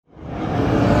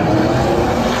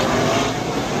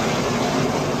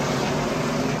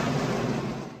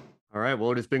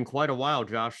Well, it has been quite a while,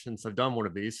 Josh, since I've done one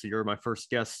of these. So you're my first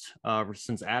guest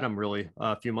since Adam, really,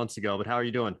 a few months ago. But how are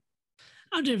you doing?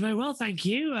 I'm doing very well, thank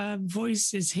you.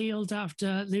 Voice is healed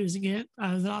after losing it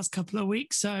the last couple of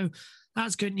weeks, so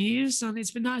that's good news. And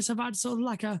it's been nice. I've had sort of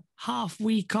like a half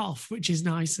week off, which is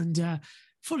nice, and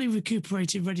fully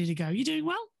recuperated, ready to go. You doing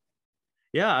well?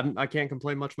 Yeah, I can't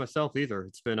complain much myself either.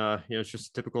 It's been, it's just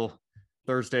a typical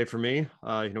Thursday for me.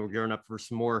 We're gearing up for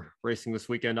some more racing this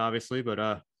weekend, obviously,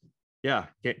 but yeah,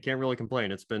 can't really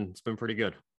complain. It's been pretty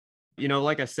good.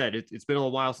 Like I said, it's been a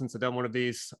little while since I've done one of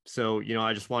these, so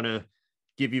I just want to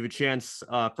give you a chance,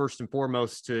 first and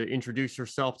foremost, to introduce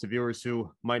yourself to viewers who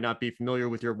might not be familiar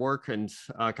with your work, and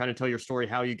kind of tell your story,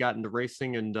 how you got into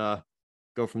racing, and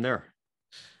go from there.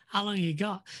 How long you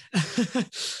got?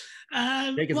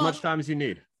 Take as much time as you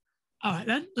need. All right,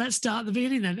 then let's start at the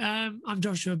beginning. Then I'm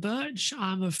Joshua Burch.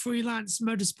 I'm a freelance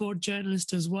motorsport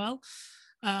journalist as well.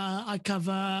 I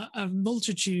cover a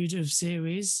multitude of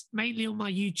series, mainly on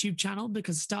my YouTube channel,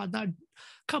 because I started that a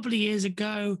couple of years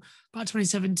ago, about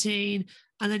 2017.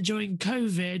 And then during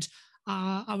COVID,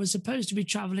 I was supposed to be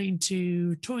traveling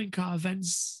to touring car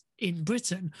events in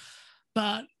Britain,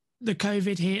 but the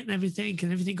COVID hit and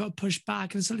everything got pushed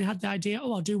back. And suddenly had the idea,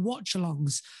 I'll do watch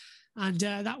alongs. And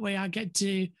that way I get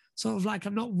to sort of like,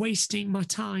 I'm not wasting my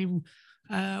time,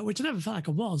 which I never felt like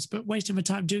I was, but wasting my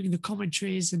time doing the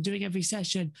commentaries and doing every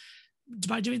session.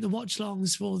 By doing the watch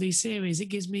longs for these series, it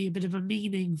gives me a bit of a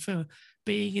meaning for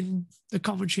being in the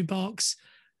commentary box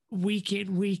week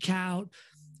in, week out,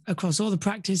 across all the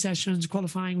practice sessions,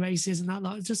 qualifying races, and that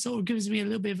lot. It just sort of gives me a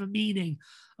little bit of a meaning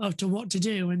of to what to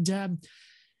do. And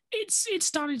it's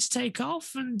starting to take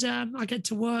off, and I get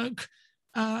to work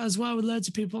as well with loads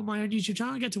of people on my own YouTube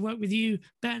channel. I get to work with you,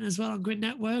 Ben, as well on GRID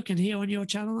Network and here on your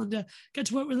channel, and get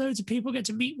to work with loads of people, get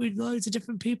to meet with loads of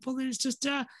different people, and it's just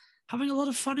having a lot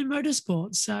of fun in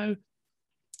motorsports. So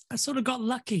I sort of got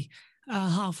lucky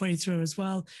halfway through as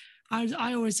well.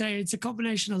 I always say it's a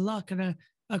combination of luck and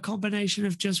a combination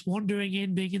of just wandering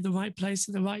in, being in the right place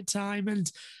at the right time,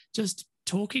 and just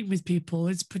talking with people.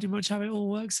 It's pretty much how it all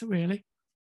works, really.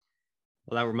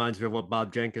 Well, that reminds me of what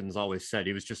Bob Jenkins always said.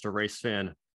 He was just a race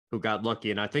fan who got lucky.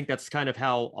 And I think that's kind of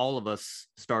how all of us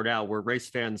start out. We're race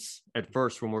fans at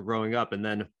first when we're growing up. And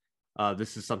then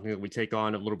this is something that we take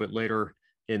on a little bit later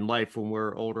in life when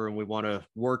we're older and we want to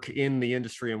work in the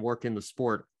industry and work in the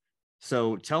sport.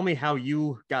 So tell me how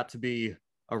you got to be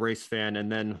a race fan,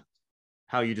 and then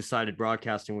how you decided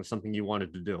broadcasting was something you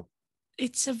wanted to do.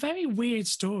 It's a very weird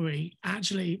story,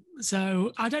 actually.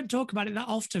 So I don't talk about it that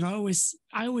often. I always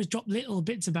drop little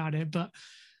bits about it, but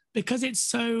because it's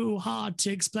so hard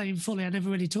to explain fully, I never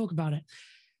really talk about it.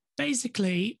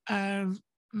 Basically,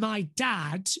 my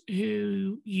dad,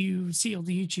 who you see on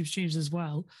the YouTube streams as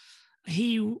well,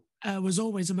 he was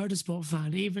always a motorsport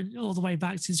fan, even all the way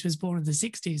back since he was born in the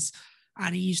 60s.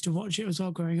 And he used to watch it as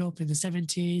well growing up in the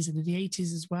 70s and in the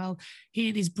 80s as well. He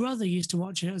and his brother used to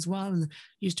watch it as well and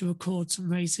used to record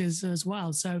some races as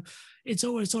well. So it's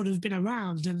always sort of been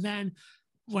around. And then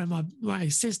when my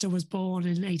sister was born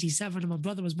in 87 and my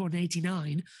brother was born in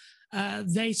 89,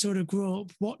 they sort of grew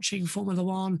up watching Formula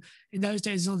One. In those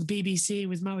days, on the BBC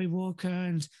with Murray Walker,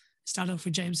 and started off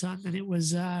with James Hunt, and it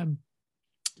was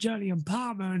Journey and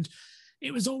Palmer. And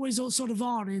it was always all sort of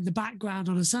on in the background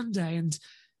on a Sunday. And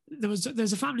there's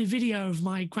a family video of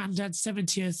my granddad's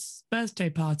 70th birthday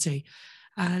party,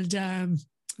 and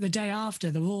the day after,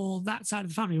 that side of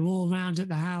the family were all around at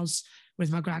the house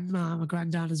with my grandma, my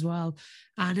granddad as well,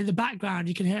 and in the background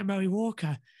you can hear Murray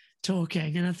Walker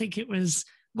talking, and I think it was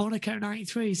Monaco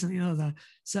 93, something or other.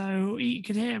 So you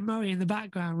can hear Murray in the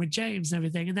background with James and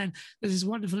everything, and then there's this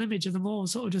wonderful image of them all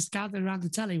sort of just gathered around the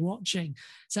telly watching,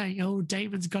 saying, "Oh,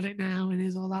 Damon's got it now," and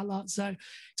there's all that lot. So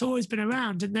it's always been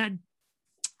around. And then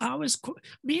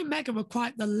me and Megan were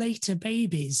quite the later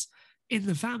babies in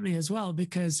the family as well,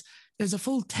 because there's a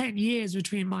full 10 years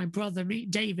between my brother,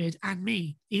 David, and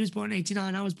me. He was born in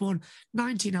 89, I was born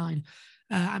 99,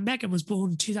 and Megan was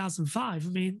born 2005. I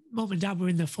mean, mum and dad were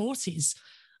in their 40s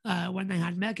when they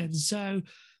had Megan. So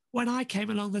when I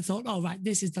came along, they thought, oh, right,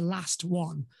 this is the last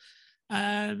one.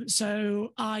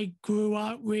 So I grew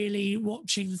up really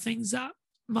watching the things that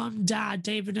mum, dad,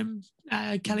 David, and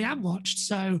Kellyanne watched.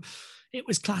 So it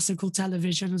was classical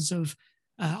televisions of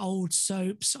old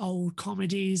soaps, old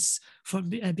comedies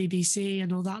from BBC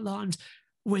and all that lot. And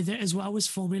with it as well was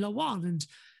Formula One. And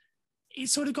it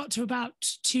sort of got to about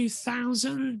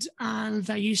 2000, and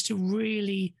they used to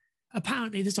really,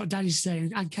 apparently, this is what Dad used to say,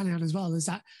 and Kellyanne as well, is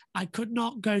that I could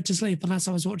not go to sleep unless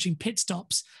I was watching pit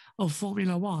stops of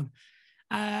Formula One.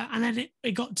 And then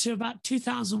it got to about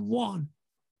 2001,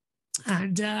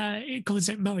 and it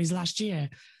coincided Murray's last year.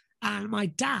 And my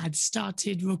dad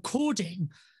started recording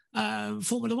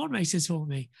Formula One races for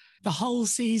me, the whole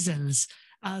seasons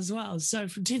as well. So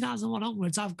from 2001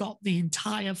 onwards, I've got the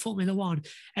entire Formula One,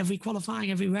 every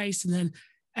qualifying, every race, and then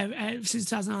since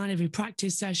 2009, every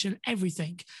practice session,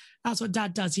 everything. That's what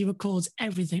Dad does. He records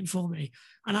everything for me.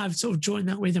 And I've sort of joined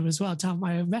that with him as well to have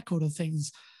my own record of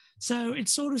things. So it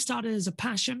sort of started as a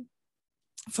passion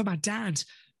for my dad,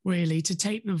 really, to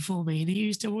tape them for me. And he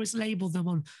used to always label them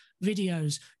on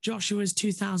videos. Joshua's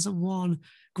 2001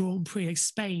 Grand Prix like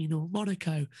Spain or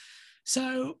Monaco.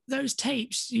 So those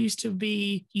tapes used to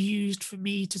be used for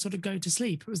me to sort of go to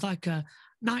sleep. It was like a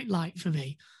nightlight for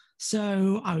me.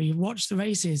 So I would watch the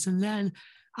races. And then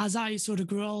as I sort of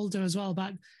grew older as well,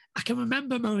 but I can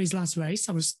remember Murray's last race.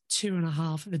 I was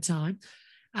 2.5 at the time.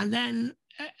 And then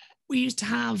we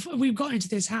got into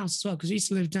this house as well, because we used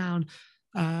to live down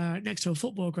next to a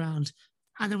football ground.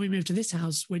 And then we moved to this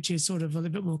house, which is sort of a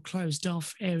little bit more closed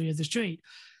off area of the street.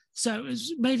 So it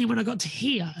was mainly when I got to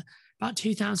here, about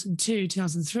 2002,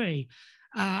 2003,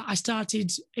 I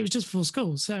started, it was just before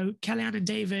school. So Kellyanne and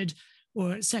David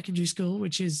were at secondary school,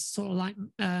 which is sort of like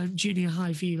junior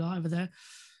high for you over there.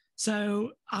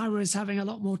 So I was having a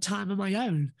lot more time on my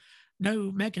own.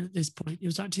 No Megan at this point. It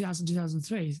was like 2000,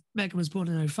 2003. Megan was born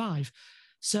in 2005.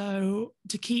 So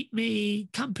to keep me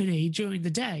company during the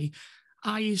day,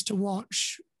 I used to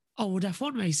watch old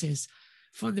F1 races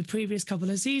from the previous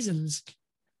couple of seasons.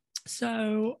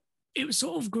 So it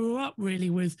sort of grew up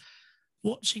really with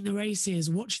watching the races,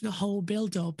 watching the whole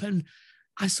build-up. And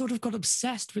I sort of got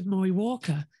obsessed with Murray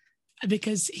Walker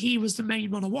because he was the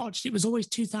main one I watched. It was always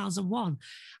 2001.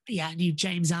 Yeah, I knew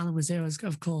James Allen was there,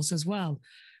 of course, as well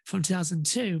from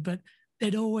 2002, but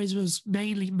it always was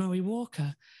mainly Murray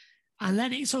Walker. And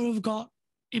then it sort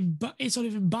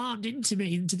of embalmed into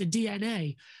me, into the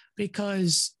DNA,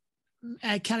 because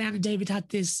Kellyanne and David had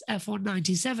this F1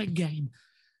 97 game,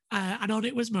 and on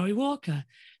it was Murray Walker.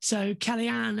 So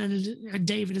Kellyanne and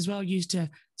David as well used to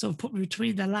sort of put me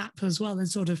between their lap as well and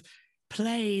sort of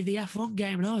play the F1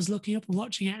 game. And I was looking up and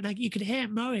watching it, and you could hear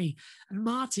Murray and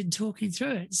Martin talking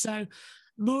through it. So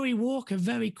Murray Walker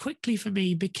very quickly for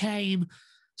me became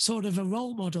sort of a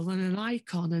role model and an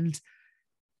icon. And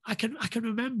I can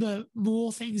remember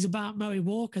more things about Murray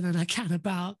Walker than I can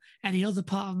about any other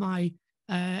part of my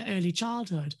early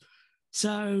childhood.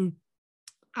 So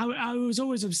I was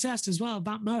always obsessed as well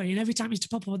about Murray. And every time he used to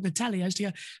pop up on the telly, I used to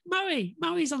go,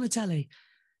 Murray's on the telly.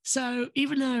 So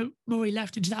even though Murray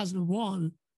left in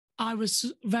 2001, I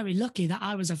was very lucky that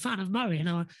I was a fan of Murray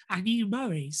and I knew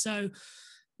Murray. So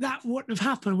that wouldn't have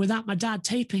happened without my dad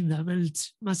taping them and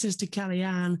my sister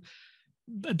Kellyanne,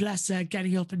 bless her,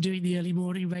 getting up and doing the early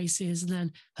morning races, and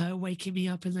then her waking me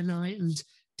up in the night and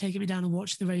taking me down and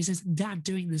watching the races, and Dad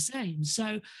doing the same.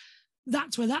 So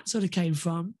that's where that sort of came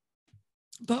from.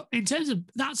 But in terms of,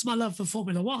 that's my love for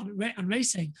Formula One and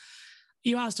racing.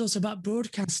 You asked also about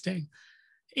broadcasting.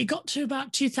 It got to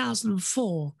about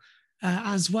 2004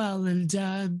 as well. And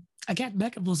again,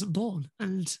 Megan wasn't born.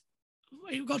 And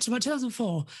it got to about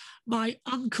 2004. My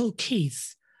uncle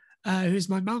Keith, who's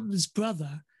my mum's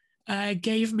brother,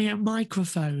 gave me a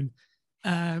microphone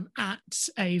at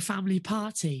a family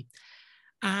party.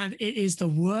 And it is the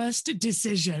worst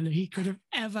decision he could have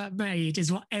ever made,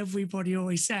 is what everybody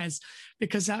always says,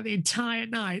 because out the entire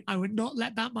night, I would not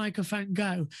let that microphone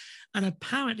go. And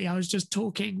apparently I was just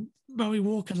talking Murray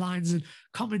Walker lines and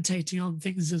commentating on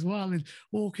things as well, and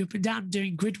walking up and down,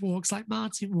 doing grid walks like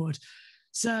Martin would.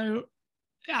 So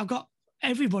I've got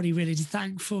everybody really to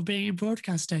thank for being in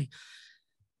broadcasting.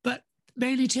 But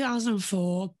mainly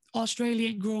 2004,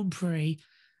 Australian Grand Prix,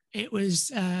 it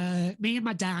was me and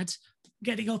my dad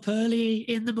getting up early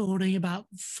in the morning, about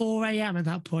 4 a.m. at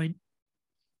that point,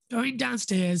 going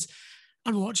downstairs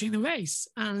and watching the race.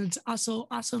 And I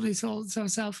suddenly thought to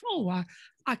myself, oh,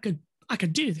 I could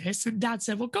do this. And Dad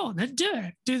said, well, go on then, do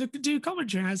it. Do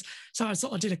commentary. So I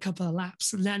sort of did a couple of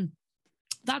laps, and then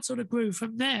that sort of grew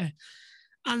from there.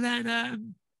 And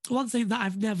then one thing that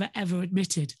I've never, ever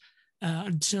admitted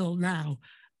until now,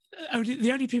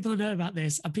 the only people who know about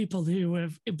this are people who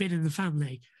have been in the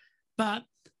family. But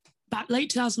back late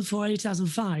 2004,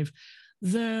 2005,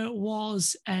 there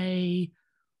was a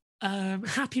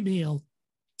Happy Meal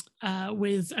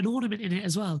with an ornament in it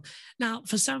as well. Now,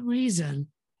 for some reason,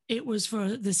 it was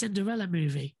for the Cinderella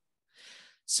movie.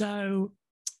 So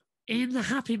in the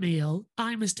Happy Meal,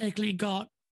 I mistakenly got,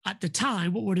 at the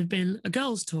time, what would have been a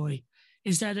girl's toy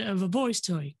instead of a boy's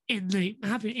toy in the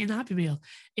Happy Meal.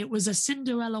 It was a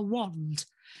Cinderella wand.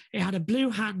 It had a blue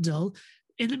handle.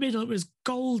 In the middle, it was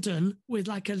golden with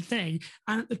like a thing.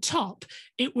 And at the top,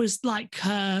 it was like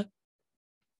her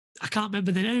I can't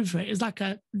remember the name for it. It was like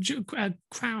a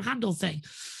crown handle thing.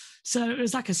 So it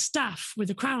was like a staff with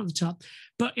a crown on the top.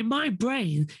 But in my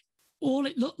brain, all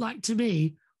it looked like to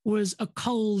me was a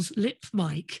Coles lip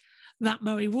mic that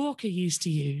Murray Walker used to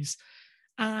use.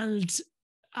 And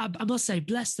I must say,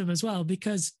 bless them as well,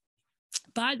 because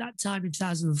by that time in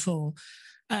 2004,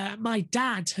 my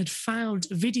dad had found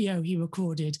a video he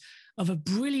recorded of a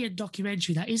brilliant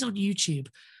documentary that is on YouTube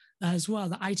as well,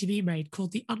 that ITV made,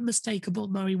 called The Unmistakable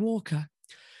Murray Walker.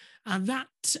 And that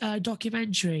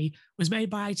documentary was made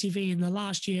by ITV in the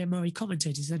last year Murray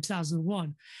commentated, in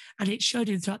 2001. And it showed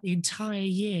him throughout the entire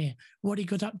year what he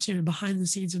got up to and behind the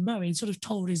scenes of Murray, and sort of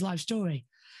told his life story.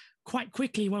 Quite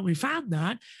quickly, when we found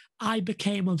that, I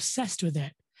became obsessed with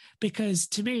it. Because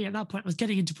to me, at that point, I was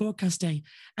getting into broadcasting,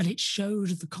 and it showed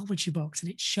the commentary box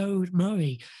and it showed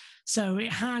Murray. So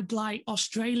it had like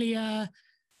Australia,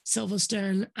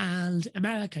 Silverstone, and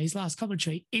America, his last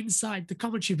commentary, inside the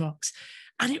commentary box.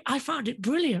 And I found it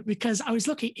brilliant because I was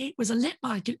looking, it was a lip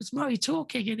mic, it was Murray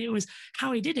talking, and it was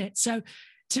how he did it. So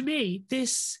to me,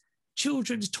 this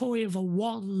children's toy of a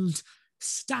wand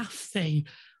staff thing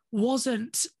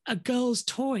wasn't a girl's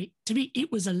toy. To me,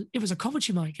 it was a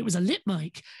commentary mic, it was a lip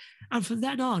mic. And from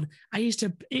then on, it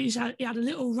had a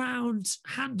little round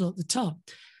handle at the top.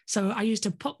 So I used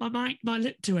to put my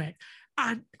lip to it,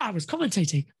 and I was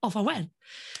commentating. Off I went.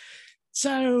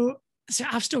 So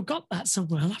I've still got that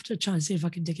somewhere. I'll have to try and see if I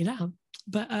can dig it out.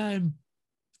 But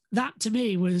that to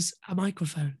me was a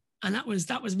microphone, and that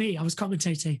was me. I was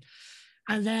commentating,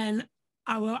 and then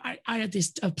I had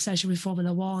this obsession with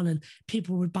Formula One, and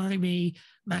people would buy me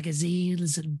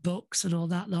magazines and books and all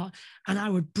that lot, and I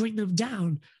would bring them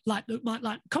down like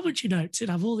commentary notes. It'd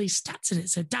have all these stats in it.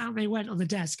 So down they went on the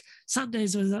desk.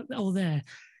 Sundays was all there.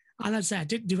 And I'd say I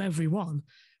didn't do every one,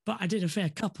 but I did a fair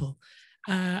couple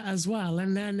as well.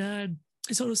 And then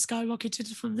it sort of skyrocketed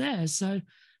from there. So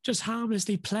just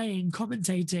harmlessly playing,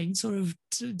 commentating, sort of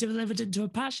delivered into a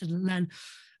passion. And then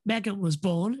Megan was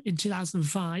born in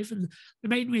 2005. And the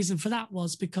main reason for that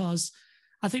was because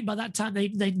I think by that time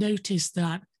they noticed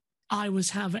that I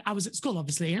was at school,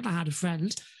 obviously, and I had a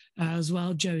friend as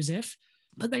well, Joseph.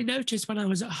 But they noticed when I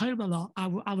was at home a lot,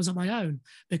 I was on my own,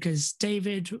 because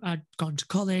David had gone to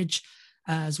college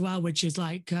as well, which is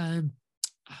like, how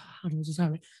do I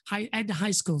describe it? End of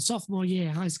high school, sophomore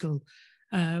year, high school,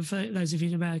 for those of you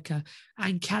in America.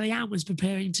 And Kellyanne was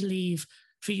preparing to leave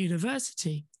for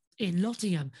university in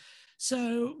Nottingham.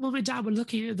 So mum and dad were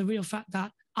looking at the real fact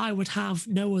that I would have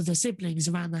no other siblings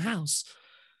around the house.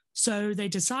 So they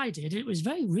decided, it was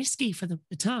very risky for them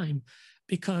at the time,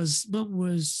 because mum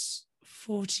was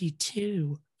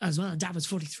 42 as well, and dad was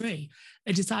 43.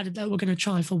 They decided they were going to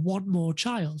try for one more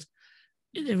child.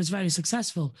 It was very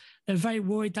successful. They were very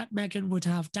worried that Megan would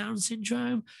have Down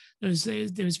syndrome. They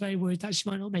was very worried that she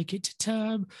might not make it to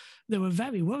term. They were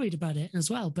very worried about it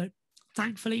as well. But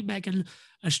thankfully, Megan,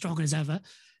 as strong as ever,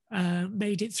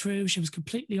 made it through. She was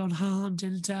completely unharmed,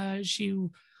 and she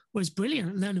was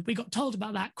brilliant. And then we got told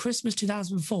about that Christmas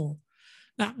 2004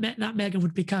 that Megan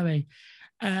would be coming.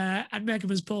 And Megan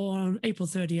was born April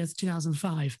 30th,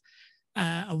 2005,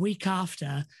 a week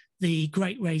after the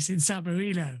great race in San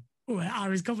Marino, where I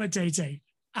was commentating.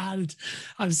 And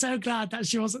I'm so glad that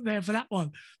she wasn't there for that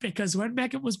one, because when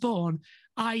Megan was born,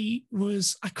 I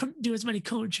couldn't do as many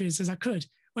commentaries as I could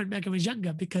when Megan was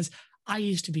younger, because I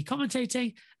used to be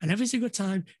commentating, and every single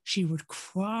time she would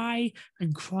cry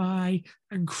and cry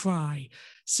and cry.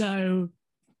 So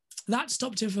that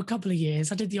stopped her for a couple of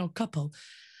years. I did the odd couple.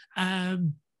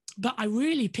 But I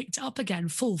really picked up again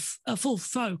full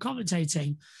throw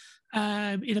commentating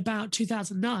in about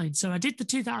 2009. So I did the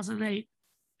 2008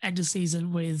 end of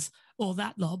season with all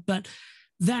that lot. But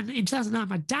then in 2009,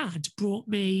 my dad brought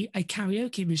me a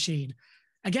karaoke machine.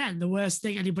 Again, the worst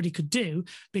thing anybody could do,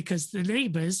 because the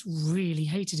neighbors really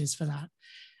hated us for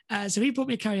that. So he brought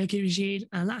me a karaoke machine,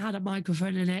 and that had a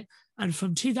microphone in it. And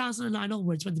from 2009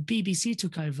 onwards, when the BBC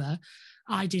took over,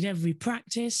 I did every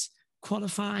practice,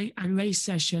 qualifying, and race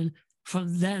session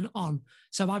from then on.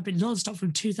 So I've been non-stop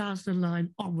from 2009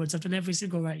 onwards. I've done every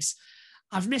single race.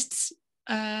 I've missed,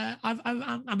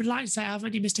 I would like to say I've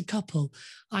only missed a couple.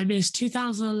 I missed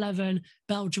 2011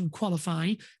 Belgium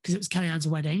qualifying because it was Kellyanne's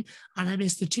wedding. And I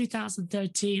missed the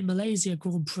 2013 Malaysia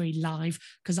Grand Prix live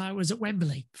because I was at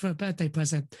Wembley for a birthday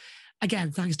present.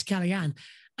 Again, thanks to Kellyanne.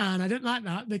 And I don't like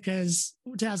that because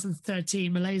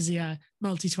 2013 Malaysia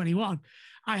Multi-21,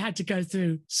 I had to go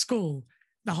through school,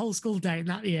 the whole school day in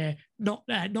that year, not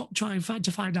trying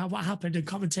to find out what happened and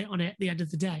commentate on it at the end of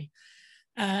the day.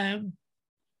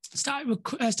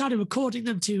 Started recording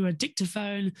them to a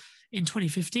dictaphone in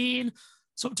 2015.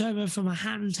 swapped over from a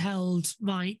handheld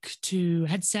mic to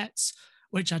headsets,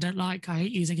 which I don't like. I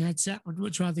hate using a headset. I'd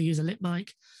much rather use a lip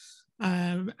mic.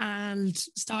 And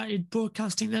started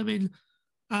broadcasting them in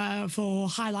for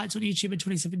highlights on YouTube in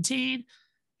 2017.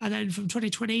 And then from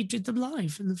 2020, did them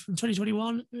live. And from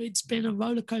 2021, it's been a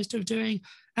roller coaster of doing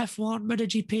F1,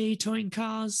 MotoGP, touring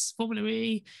cars, Formula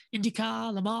E,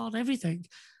 IndyCar, Le Mans, everything.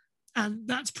 And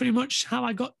that's pretty much how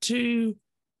I got to,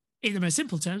 in the most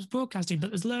simple terms, broadcasting.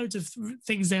 But there's loads of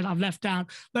things that I've left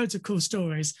out, loads of cool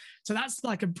stories. So that's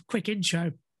like a quick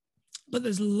intro. But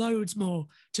there's loads more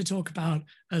to talk about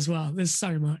as well. There's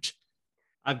so much.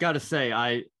 I've got to say,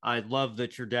 I love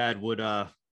that your dad would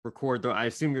record I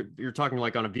assume you're talking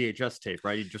like on a VHS tape,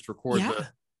 right? You just record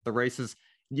the races.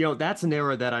 You know, that's an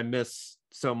era that I miss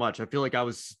so much. I feel like I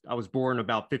was born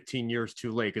about 15 years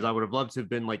too late, because I would have loved to have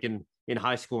been like in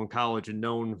high school and college and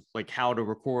known like how to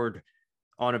record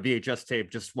on a VHS tape,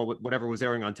 just whatever was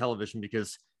airing on television,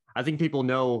 because I think people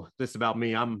know this about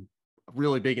me. I'm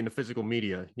really big into physical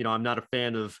media. You know, I'm not a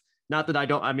fan of, not that I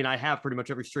don't, I mean, I have pretty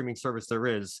much every streaming service there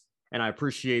is, and I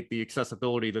appreciate the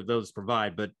accessibility that those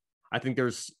provide, but I think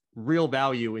there's real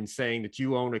value in saying that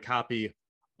you own a copy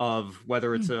of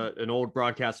whether it's an old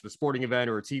broadcast of a sporting event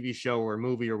or a TV show or a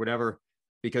movie or whatever,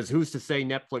 because who's to say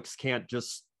Netflix can't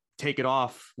just take it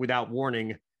off without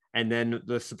warning, and then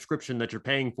the subscription that you're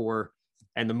paying for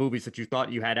and the movies that you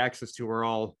thought you had access to are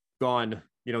all gone,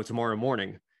 you know, tomorrow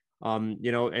morning.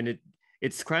 You know, and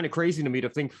it's kind of crazy to me to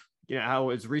think, you know, how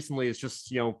as recently as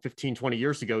just, you know, 15, 20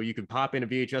 years ago, you could pop in a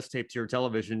VHS tape to your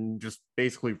television, just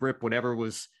basically rip whatever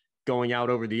was going out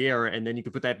over the air, and then you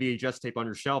could put that VHS tape on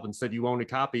your shelf and said you own a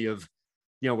copy of,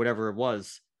 you know, whatever it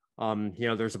was. You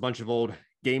know, there's a bunch of old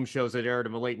game shows that aired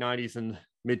in the late 90s and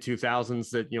mid 2000s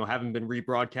that, you know, haven't been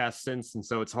rebroadcast since. And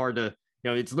so it's hard to,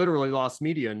 you know, it's literally lost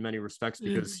media in many respects,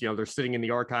 because, you know, they're sitting in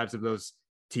the archives of those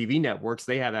TV networks.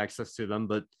 They have access to them,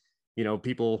 but, you know,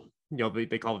 people, you know,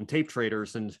 they call them tape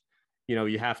traders, and, you know,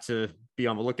 you have to be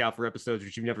on the lookout for episodes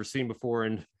that you've never seen before.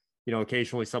 And, you know,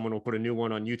 occasionally someone will put a new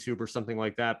one on YouTube or something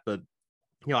like that. But,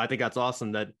 you know, I think that's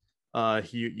awesome that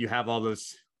you have all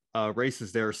those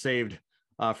races there saved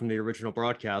from the original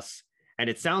broadcasts. And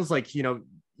it sounds like, you know,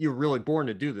 you're really born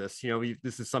to do this. You know,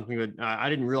 this is something that I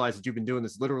didn't realize that you've been doing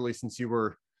this literally since you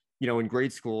were, you know, in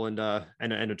grade school and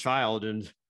a child,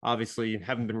 and obviously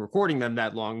haven't been recording them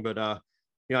that long. But,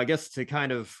 you know, I guess to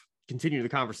kind of continue the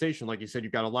conversation, like you said,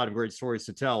 you've got a lot of great stories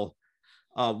to tell.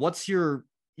 What's your,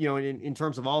 you know, in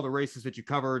terms of all the races that you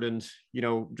covered, and, you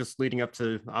know, just leading up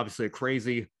to obviously a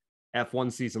crazy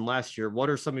F1 season last year, what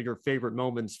are some of your favorite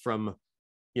moments from,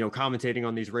 you know, commentating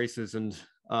on these races and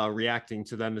reacting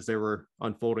to them as they were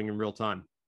unfolding in real time?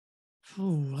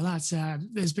 Oh, well, that's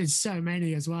there's been so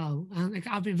many as well. And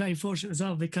I've been very fortunate as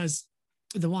well, because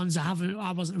the ones I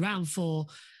wasn't around for,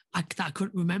 that I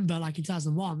couldn't remember, like in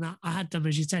 2001, that I had them,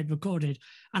 as you said, recorded,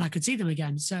 and I could see them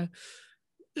again. So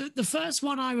the first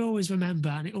one I always remember,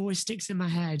 and it always sticks in my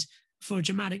head for a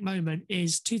dramatic moment,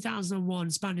 is 2001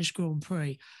 Spanish Grand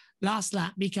Prix. Last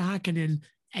lap, Mika Hakkinen,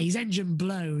 his engine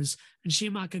blows and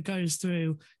Schumacher goes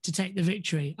through to take the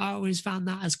victory. I always found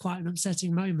that as quite an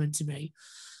upsetting moment to me.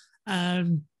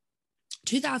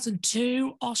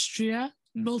 2002 Austria,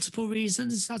 multiple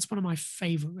reasons. That's one of my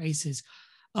favorite races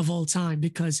of all time,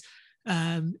 because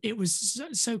it was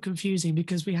so confusing,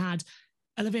 because we had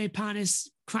Olivier Panis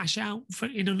crash out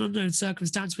in an unknown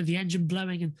circumstance with the engine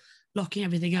blowing and locking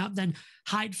everything up. Then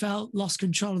Heidfeld lost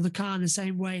control of the car in the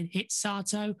same way and hit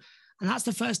Sato. And that's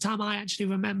the first time I actually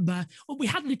remember. Well, we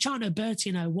had Luciano Berti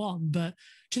in 01, but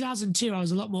 2002, I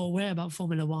was a lot more aware about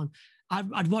Formula One.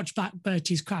 I'd watched back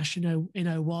Berti's crash in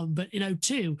 01, but in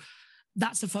 02,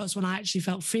 that's the first one I actually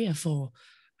felt fear for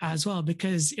as well,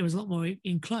 because it was a lot more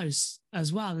in close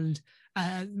as well. And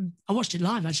I watched it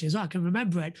live actually as well. I can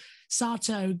remember it.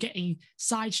 Sato getting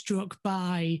side-struck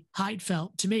by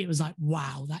Heidfeld. To me, it was like,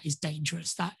 wow, that is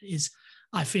dangerous. That is,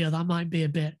 I feel that might be a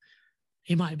bit,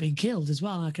 he might have been killed as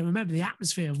well. I can remember the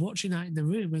atmosphere of watching that in the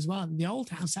room as well, in the old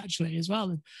house actually as well,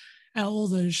 and all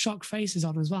the shocked faces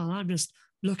on as well. And I'm just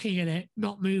looking at it,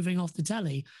 not moving off the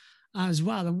telly as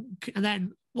well. And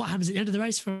then what happens at the end of the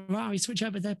race? Ferrari switch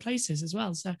over their places as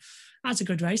well. So that's a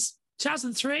good race.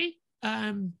 2003,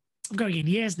 I'm going in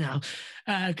years now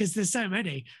because there's so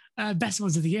many. Best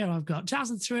ones of the year I've got.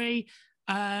 2003,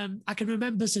 I can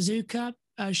remember Suzuka,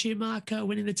 Schumacher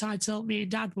winning the title. Me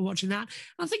and Dad were watching that.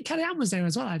 And I think Kellyanne was there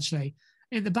as well, actually,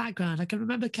 in the background. I can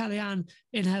remember Kellyanne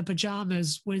in her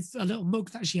pajamas with a little mug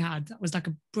that she had. That was like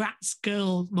a Bratz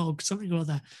girl mug, something or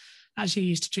other, that she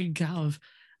used to drink out of.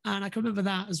 And I can remember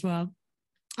that as well.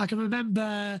 I can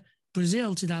remember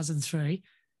Brazil 2003.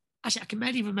 Actually, I can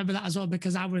maybe remember that as well,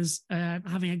 because I was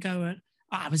having a go at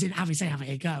I was having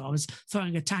a go. I was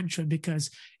throwing a tantrum because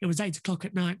it was 8 o'clock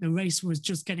at night. The race was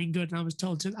just getting good, and I was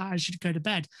told I should go to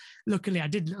bed. Luckily, I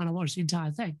didn't, and I watched the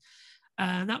entire thing.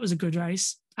 And that was a good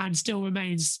race, and still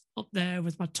remains up there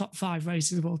with my top 5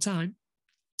 races of all time.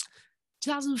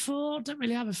 2004, don't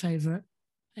really have a favourite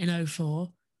in 04.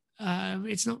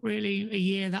 It's not really a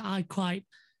year that I quite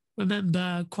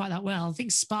remember quite that well. I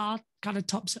think Spa kind of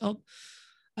tops it up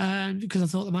because I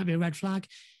thought there might be a red flag.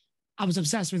 I was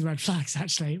obsessed with red flags,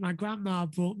 actually. My grandma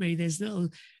brought me this little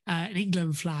an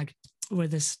England flag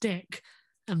with a stick,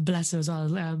 and bless her as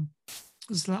well. It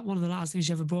was one of the last things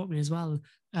she ever brought me as well.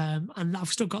 And I've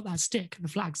still got that stick and the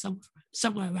flag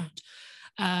somewhere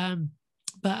around.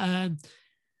 But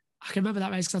I can remember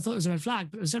that race because I thought it was a red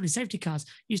flag, but it was only safety cars.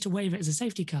 I used to wave it as a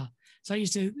safety car. So I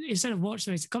used to, instead of watch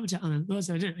the race, to commentate on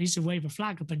it, I used to wave a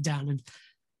flag up and down.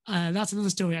 And that's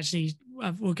another story, actually,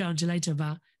 we'll go into later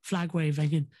about flag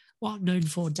waving and what I'm known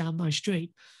for down my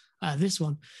street, this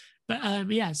one.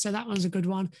 But yeah, so that one's a good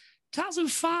one.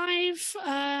 2005,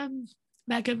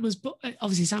 Megan was,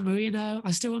 obviously San Marino.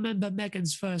 I still remember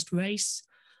Megan's first race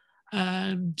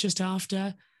just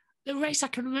after. The race I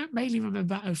can mainly remember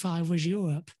about 05 was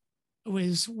Europe,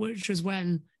 which was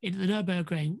when in the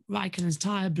Nürburgring, Raikkonen's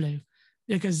tyre blew.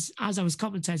 Because as I was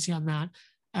commentating on that,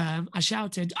 I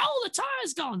shouted, "Oh, the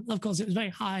tyre's gone!" Of course, it was very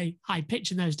high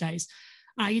pitch in those days.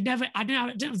 I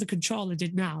didn't have the control I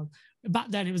did now. Back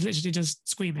then, it was literally just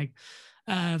screaming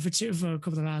for a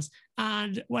couple of hours.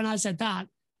 And when I said that,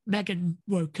 Megan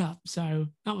woke up, so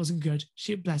that wasn't good.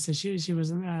 Bless her, she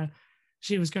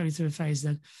was going through a phase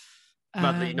then.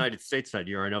 About the United States that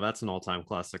year, I know that's an all-time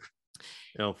classic.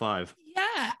 05.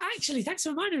 Yeah, actually, thanks for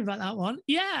reminding me about that one.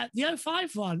 Yeah, the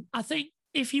 05 one. I think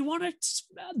if you wanted,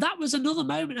 that was another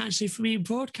moment actually for me in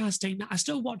broadcasting that I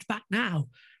still watch back now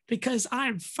because I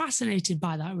am fascinated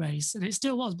by that race. And it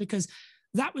still was because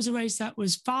that was a race that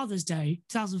was Father's Day,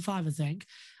 2005, I think.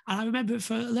 And I remember it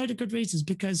for a load of good reasons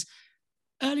because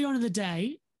early on in the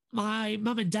day, my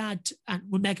mum and dad, and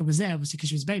Megan was there obviously because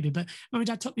she was a baby, but mum and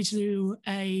dad took me to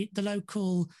the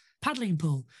local paddling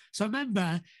pool. So I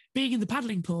remember being in the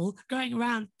paddling pool, going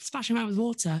around, splashing around with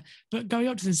water, but going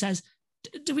up to them and says,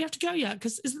 "Do we have to go yet?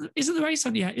 Because isn't the race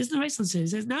on yet? Isn't the race on soon?" He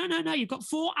says, no, you've got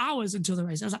 4 hours until the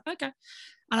race. I was like, okay.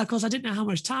 And of course, I didn't know how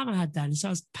much time I had then. So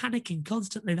I was panicking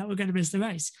constantly that we're going to miss the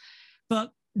race.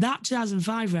 But that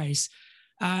 2005 race,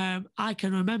 I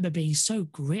can remember being so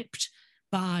gripped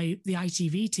by the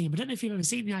ITV team. I don't know if you've ever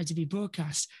seen the ITV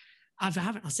broadcast. If I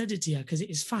haven't, I'll send it to you because it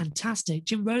is fantastic.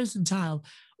 Jim Rosenthal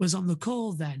was on the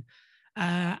call then.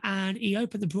 And he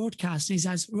opened the broadcast and he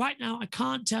says, "Right now, I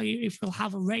can't tell you if we'll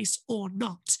have a race or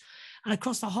not." And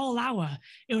across the whole hour,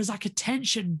 it was like a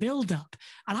tension build-up.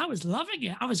 And I was loving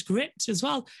it. I was gripped as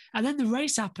well. And then the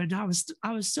race happened. I was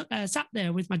sat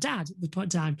there with my dad at the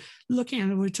point in time, looking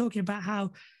and we were talking about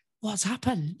how, what's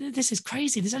happened? This is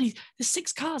crazy. There's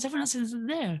 6 cars. Everyone else isn't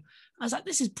there. I was like,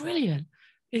 this is brilliant.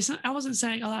 I wasn't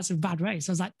saying, "Oh, that's a bad race."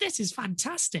 I was like, "This is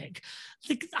fantastic."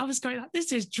 I was going like,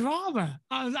 "This is drama."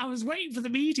 I was waiting for the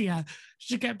media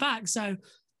to get back. So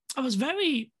I was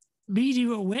very media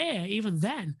aware even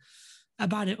then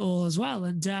about it all as well.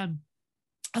 And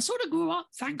I sort of grew up,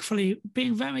 thankfully,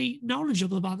 being very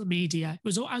knowledgeable about the media. It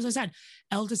was, as I said,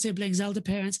 elder siblings, elder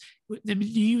parents. The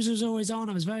news was always on.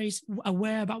 I was very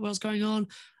aware about what was going on.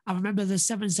 I remember the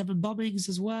 7/7 bombings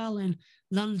as well in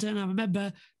London. I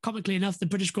remember, comically enough, the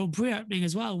British Grand Prix opening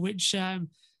as well, which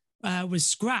was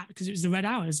scrapped because it was the red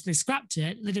hours. They scrapped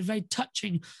it. They did a very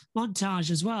touching montage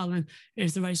as well. And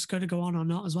if the race was going to go on or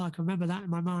not as well, I can remember that in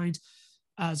my mind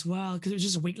as well because it was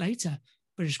just a week later,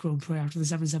 British Grand Prix after the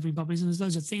 7/7 bombings. And there's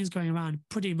loads of things going around,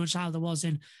 pretty much how there was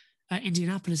in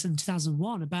Indianapolis in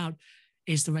 2001 about,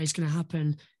 is the race going to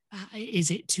happen?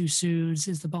 Is it too soon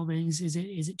since the bombings? Is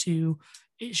it too,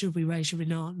 should we race, should we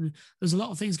not? And there's a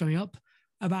lot of things going up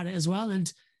about it as well.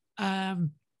 And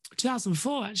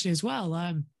 2004 actually as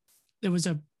well, there was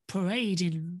a parade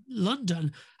in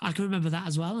London. I can remember that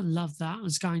as well and love that on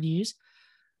Sky News.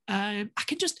 I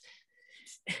can just,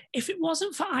 if it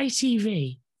wasn't for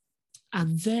ITV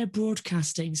and their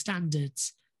broadcasting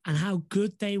standards and how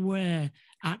good they were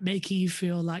at making you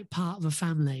feel like part of a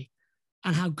family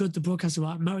and how good the broadcasters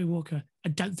were, Murray Walker, I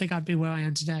don't think I'd be where I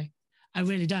am today. I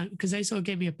really don't, because they sort of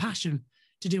gave me a passion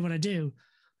to do what I do.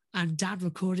 And Dad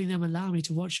recording them allowed me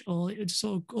to watch all, it just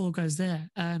sort of all goes there.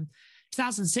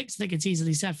 2006, I think it's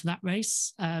easily said for that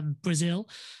race. Brazil,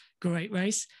 great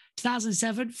race.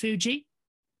 2007, Fuji.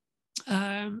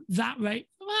 That race,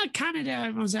 well, Canada,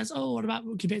 everyone says, "Oh, what about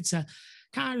Rookie Pizza?"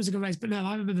 Canada was a good race, but no,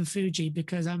 I remember Fuji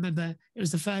because I remember it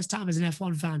was the first time as an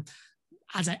F1 fan,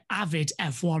 as an avid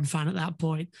F1 fan at that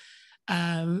point,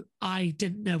 I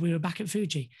didn't know we were back at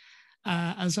Fuji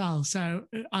as well. So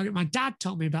my dad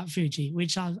told me about Fuji,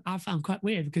 which I found quite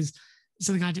weird because it's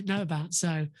something I didn't know about.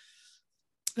 So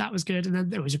that was good. And then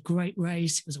there was a great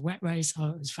race. It was a wet race. Oh,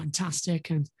 it was fantastic.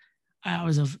 And it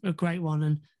was a great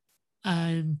one.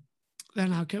 And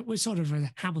then I was sort of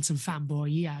a Hamilton fanboy,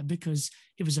 yeah, because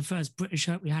it was the first British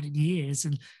hope we had in years.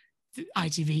 And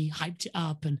ITV hyped it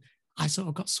up. And I sort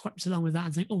of got swept along with that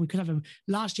and think, oh, we could have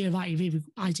last year of ITV,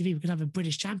 we could have a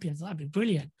British champion. That'd be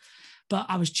brilliant. But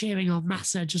I was cheering on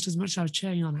Massa just as much as I was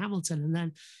cheering on Hamilton. And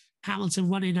then Hamilton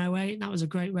won in 08. And that was a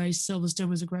great race. Silverstone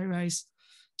was a great race.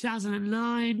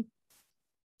 2009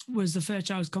 was the first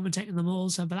year I was commentating them all.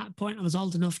 So by that point, I was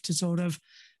old enough to sort of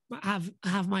have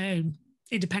my own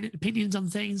independent opinions on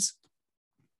things.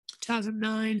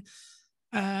 2009,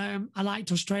 I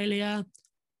liked Australia.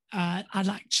 I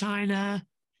liked China.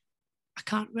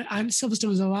 Silverstone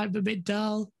was all right, but a bit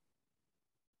dull.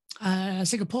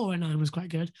 Singapore in 09 was quite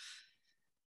good.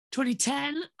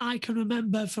 2010, I can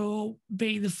remember for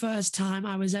being the first time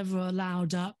I was ever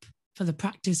allowed up for the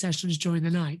practice sessions during the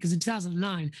night. Because in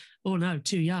 2009, oh no,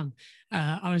 too young.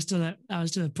 I was still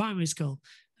at primary school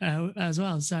as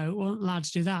well, so wasn't allowed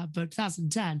to do that. But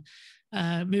 2010,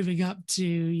 moving up to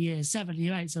year 7,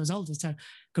 year 8, so I was older, so I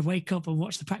could wake up and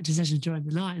watch the practice sessions during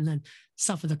the night and then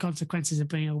suffer the consequences of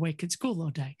being awake at school all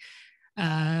day,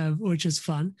 which was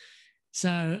fun.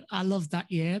 So I loved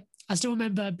that year. I still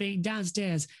remember being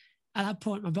downstairs. At that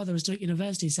point, my brother was still at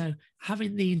university, so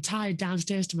having the entire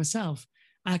downstairs to myself.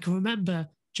 And I can remember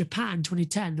Japan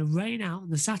 2010, the rain out on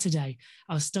the Saturday.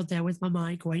 I was stood there with my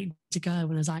mic waiting to go,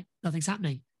 and I was like, nothing's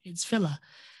happening. It's filler.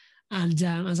 And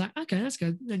I was like, okay, that's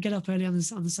good. Then get up early on the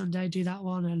Sunday, do that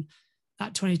one, and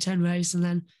that 2010 race. And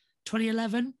then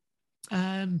 2011,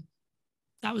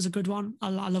 that was a good one. I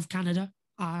love Canada.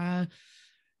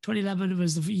 2011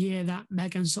 was the year that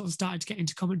Megan sort of started to get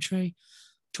into commentary.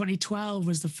 2012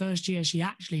 was the first year she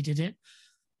actually did it.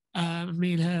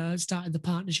 Me and her started the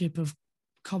partnership of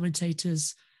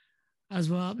commentators as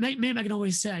well. Me and Megan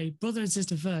always say brother and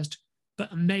sister first,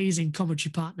 but amazing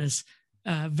commentary partners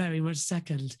very much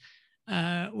second.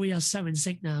 We are so in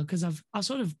sync now because I've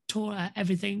sort of taught her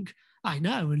everything I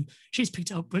know, and she's picked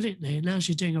it up brilliantly, and now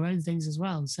she's doing her own things as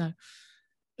well. So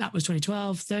that was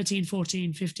 2012, 13,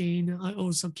 14, 15. I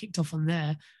also kicked off on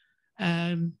there.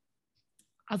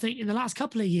 I think in the last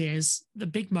couple of years, the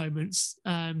big moments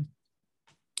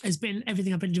has been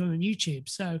everything I've been doing on YouTube.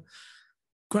 So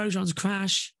Grosjean's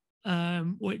crash,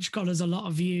 which got us a lot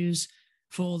of views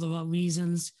for all the wrong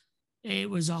reasons. It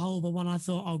was a horrible one. I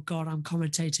thought, oh God, I'm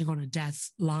commentating on a death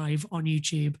live on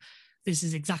YouTube. This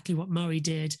is exactly what Murray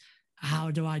did. How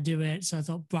do I do it? So I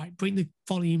thought, right, bring the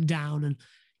volume down and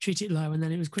treat it low. And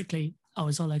then it was quickly, oh,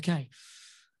 it's all okay.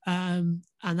 And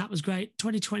that was great.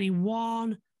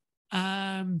 2021,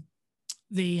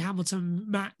 the Hamilton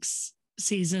Max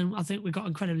season, I think we got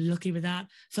incredibly lucky with that.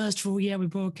 First full year we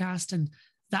broadcast, and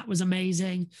that was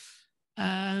amazing.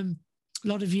 A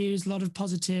lot of views, a lot of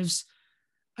positives.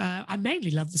 I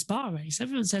mainly love the Spa race.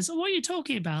 Everyone says, oh, what are you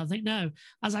talking about? I think, no.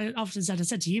 As I often said, I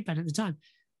said to you, Ben, at the time,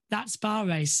 that Spa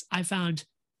race I found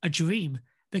a dream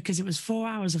because it was 4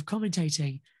 hours of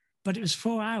commentating, but it was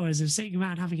 4 hours of sitting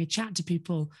around having a chat to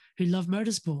people who love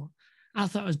motorsport. I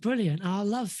thought it was brilliant. And I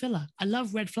love filler. I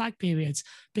love red flag periods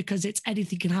because it's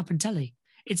anything can happen telly.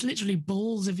 It's literally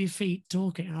balls of your feet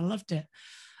talking, and I loved it.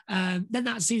 Then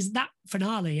that season, that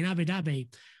finale in Abu Dhabi,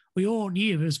 we all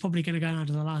knew it was probably going to go down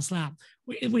to the last lap.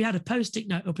 We had a post-it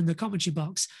note up in the commentary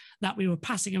box that we were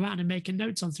passing around and making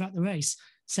notes on throughout the race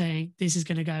saying this is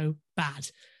going to go bad.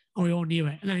 And we all knew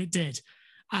it, and then it did.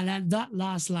 And then that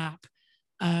last lap,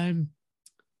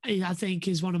 I think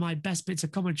is one of my best bits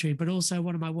of commentary, but also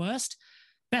one of my worst.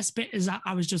 Best bit is that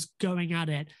I was just going at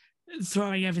it,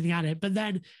 throwing everything at it. But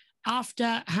then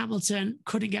after Hamilton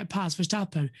couldn't get past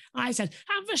Verstappen, I said,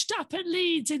 and Verstappen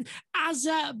leads in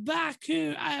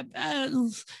Baku. And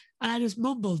I just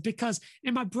mumbled because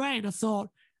in my brain, I thought,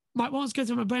 what was going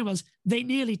through my brain was they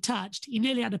nearly touched. He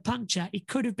nearly had a puncture. He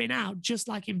could have been out just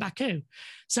like in Baku.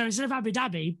 So instead of Abu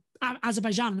Dhabi,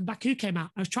 Azerbaijan and Baku came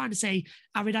out. I was trying to say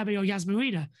Abu Dhabi or Yas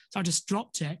Marina. So I just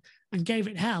dropped it and gave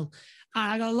it hell.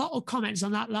 And I got a lot of comments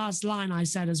on that last line I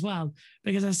said as well,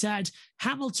 because I said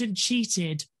Hamilton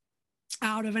cheated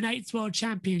out of an 8th world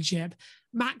championship.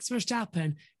 Max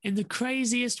Verstappen, in the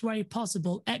craziest way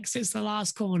possible, exits the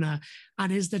last corner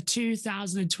and is the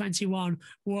 2021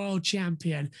 world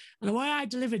champion. And the way I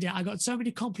delivered it, I got so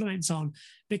many compliments on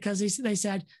because they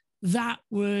said that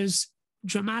was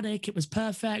dramatic. It was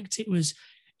perfect. It was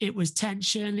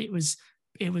tension. It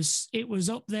was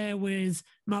up there with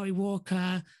Murray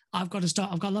Walker I've got to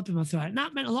start. I've got a lump in my throat. And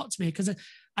that meant a lot to me because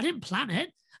I didn't plan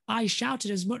it. I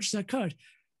shouted as much as I could.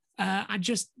 I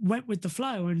just went with the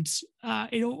flow, and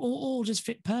it all just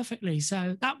fit perfectly.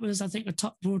 So that was, I think, a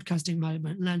top broadcasting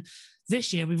moment. And then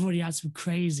this year, we've already had some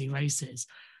crazy races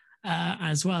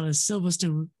as well. As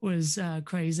Silverstone was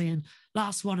crazy, and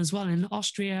last one as well in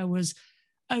Austria was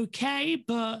okay,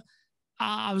 but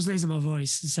I was losing my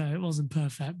voice, so it wasn't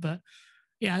perfect. But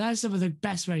yeah, that's some of the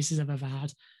best races I've ever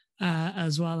had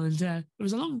as well. And it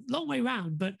was a long way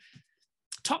round, but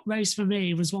top race for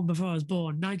me was one before I was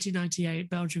born, 1998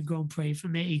 Belgian Grand Prix. For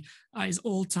me, is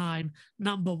all-time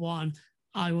number one.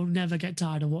 I will never get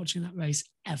tired of watching that race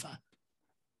ever.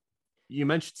 You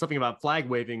mentioned something about flag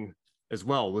waving as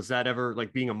well. Was that ever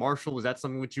like being a marshal? Was that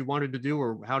something that you wanted to do,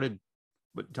 or how did?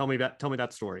 Tell me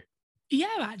that story. Yeah,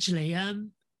 actually,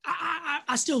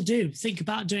 I still do think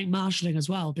about doing marshalling as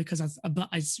well, because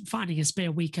I'm finding a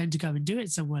spare weekend to go and do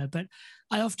it somewhere. But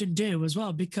I often do as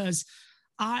well, because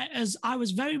I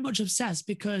was very much obsessed,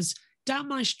 because down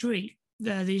my street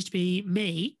there used to be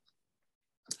me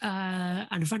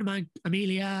and a friend of mine,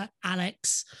 Amelia,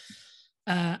 Alex,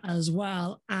 as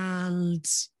well, and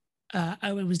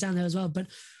Owen was down there as well. But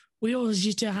we always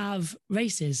used to have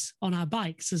races on our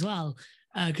bikes as well,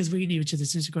 because we knew each other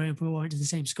since growing up. We went to the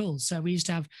same school, so we used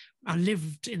to have. I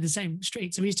lived in the same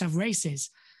street, so we used to have races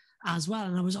as well.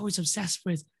 And I was always obsessed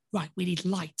with, right, we need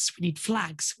lights, we need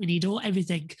flags, we need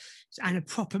everything, and a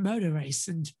proper motor race.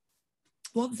 And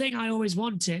one thing I always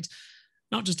wanted,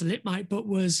 not just a lit mic, but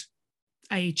was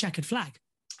a checkered flag.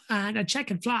 And a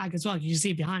checkered flag as well, you can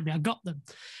see behind me, I got them.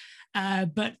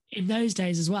 But in those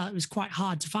days as well, it was quite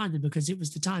hard to find them, because it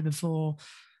was the time before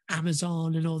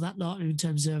Amazon and all that lot in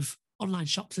terms of online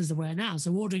shops as they were now.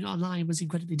 So ordering online was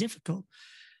incredibly difficult.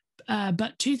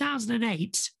 But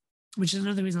 2008, which is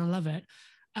another reason I love it,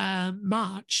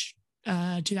 March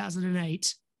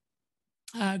 2008,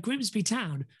 Grimsby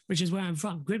Town, which is where I'm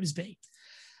from, Grimsby,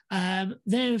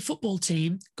 their football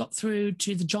team got through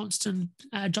to the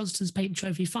Johnston's Patent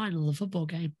Trophy final, the football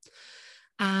game.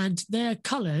 And their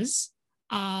colours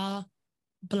are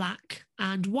black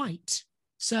and white.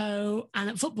 So, and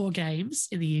at football games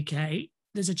in the UK,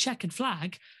 there's a checkered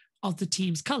flag of the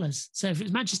team's colours. So if it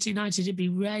was Manchester United, it'd be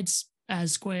red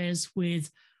squares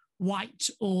with white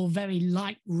or very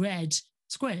light red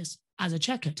squares as a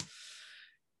checkered.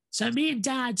 So me and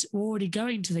Dad were already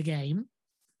going to the game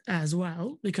as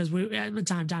well, because at the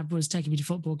time Dad was taking me to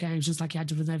football games just like he had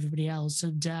to with everybody else,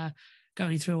 and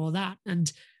going through all that.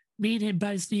 And me and him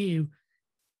both knew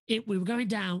we were going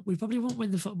down. We probably won't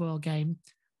win the football game.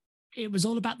 It was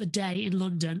all about the day in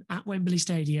London at Wembley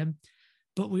Stadium,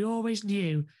 but we always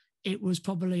knew it was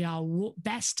probably our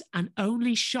best and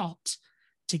only shot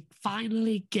to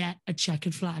finally get a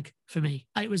checkered flag for me.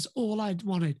 It was all I'd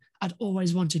wanted. I'd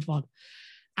always wanted one.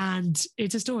 And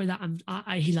it's a story that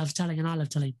he loves telling and I love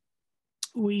telling.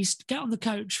 We get on the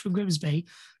coach from Grimsby,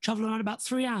 travel around about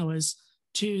 3 hours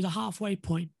to the halfway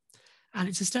point, and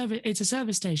it's a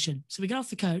service station. So we get off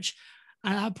the coach,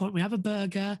 and at that point we have a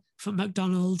burger from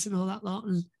McDonald's and all that lot,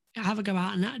 and have a go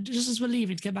out. And just as we're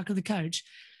leaving to get back on the coach,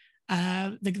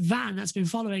 the van that's been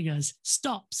following us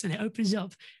stops, and it opens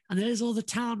up, and there's all the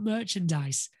town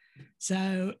merchandise.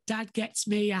 So Dad gets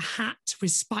me a hat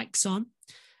with spikes on,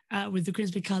 with the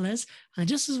Grimsby colours, and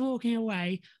just as walking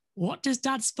away, what does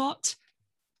Dad spot?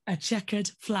 A checkered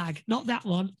flag. Not that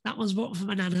one. That one's bought for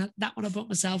my nana. That one I bought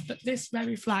myself. But this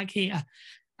very flag here,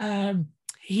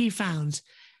 he found.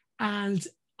 And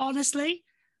honestly,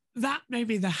 that made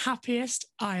me the happiest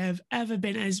I have ever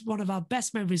been. It is one of our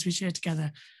best memories we shared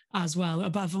together as well.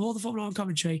 Apart from all the Formula One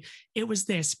commentary, it was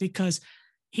this, because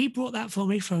he brought that for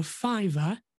me for a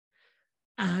 £5,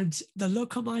 and the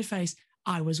look on my face,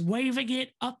 I was waving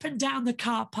it up and down the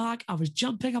car park. I was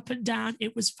jumping up and down.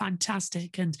 It was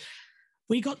fantastic. And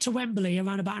we got to Wembley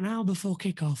around about an hour before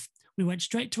kickoff. We went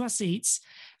straight to our seats,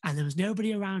 and there was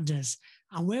nobody around us.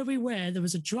 And where we were, there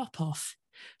was a drop-off.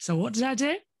 So what did I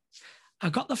do? I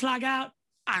got the flag out.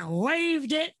 I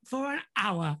waved it for an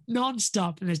hour,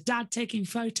 non-stop. And there's Dad taking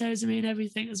photos of me and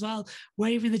everything as well,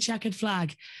 waving the checkered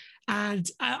flag. And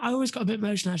I always got a bit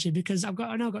emotional, actually, because I've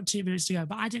got 2 minutes to go,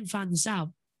 but I didn't find this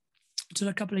out until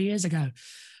a couple of years ago.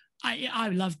 I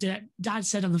loved it. Dad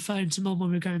said on the phone to Mum when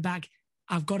we were going back,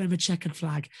 I've got him a checkered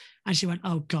flag. And she went,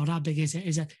 oh God, how big is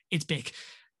it? It's big.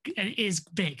 And it is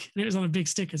big. And it was on a big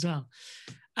stick as well.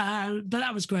 But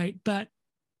that was great. But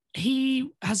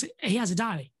he has a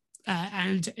diary.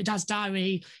 And Dad's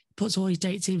diary puts all his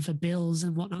dates in for bills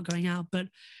and whatnot going out. But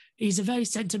he's a very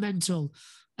sentimental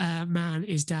man,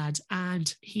 is Dad.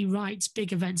 And he writes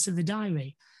big events in the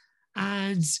diary.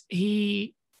 And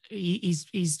he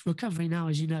he's recovering now,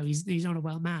 as you know. He's not a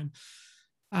well man,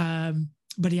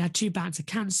 but he had 2 bouts of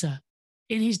cancer.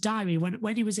 In his diary,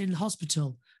 when he was in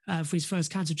hospital for his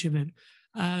first cancer treatment,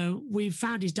 we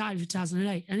found his diary for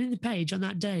 2008, and in the page on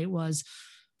that day it was,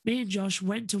 "Me and Josh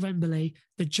went to Wembley,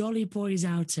 the Jolly Boys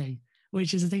outing,"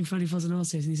 which is a thing for Only Fools and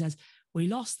Horses. And he says, "We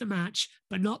lost the match,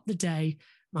 but not the day.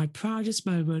 My proudest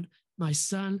moment, my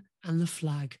son and the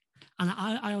flag." And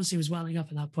I obviously was welling up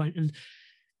at that point, and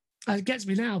it gets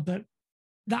me now, but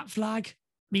that flag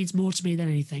means more to me than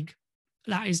anything.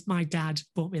 That is, my dad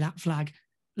bought me that flag,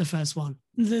 the first one.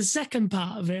 The second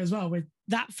part of it as well, with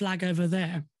that flag over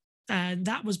there, and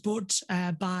that was bought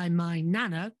by my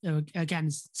nana, who again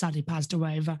sadly passed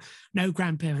away. No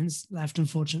grandparents left,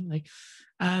 unfortunately.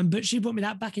 But she bought me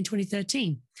that back in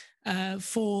 2013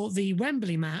 for the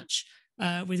Wembley match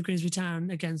with Grimsby Town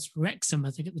against Wrexham,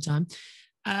 I think at the time.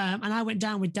 And I went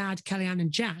down with Dad, Kellyanne,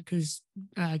 and Jack, who's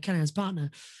Kellyanne's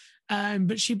partner.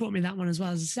 But she bought me that one as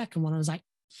well as the second one. I was like,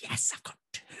 yes, I've got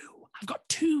 2. I've got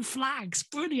 2 flags.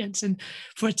 Brilliant. And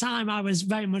for a time, I was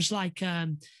very much like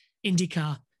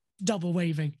IndyCar, double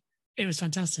waving. It was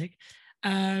fantastic.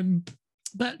 Yeah, and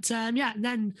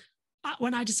then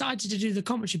when I decided to do the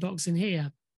commentary box in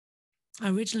here, I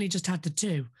originally just had the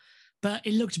 2, but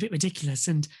it looked a bit ridiculous.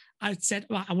 And I said,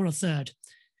 right, I want a third.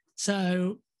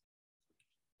 So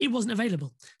it wasn't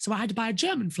available. So I had to buy a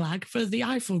German flag for the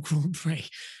Eiffel Grand Prix.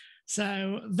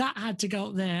 So that had to go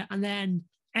up there. And then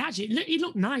it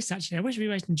looked nice, actually. I wish we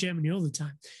raced in Germany all the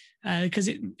time because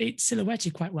it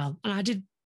silhouetted quite well. And I did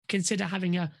consider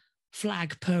having a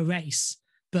flag per race,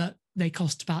 but they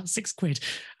cost about £6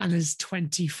 and there's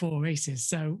 24 races.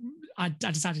 So I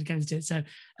decided against it. So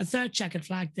a third checkered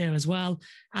flag there as well.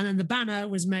 And then the banner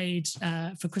was made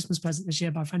for Christmas present this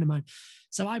year by a friend of mine.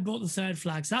 So I bought the third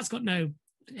flag. So that's got no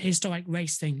historic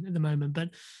race thing at the moment, but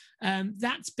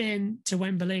that's been to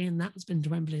Wembley and that's been to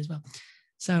Wembley as well.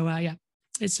 So yeah,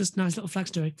 it's just a nice little flag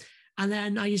story. And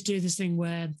then I used to do this thing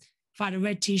where if I had a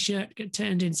red t-shirt, get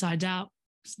turned inside out,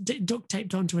 duct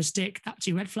taped onto a stick, that's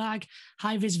your red flag.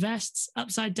 High-vis vests,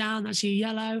 upside down, that's your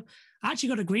yellow. I actually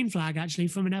got a green flag actually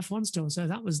from an F1 store, so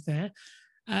that was there.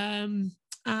 And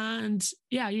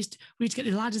yeah, we used to get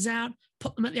the ladders out,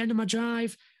 put them at the end of my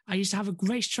drive. I used to have a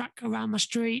racetrack around my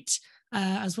street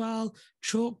as well,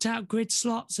 chalked out grid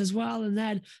slots as well, and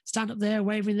then stand up there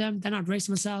waving them. Then I'd race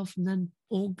myself, and then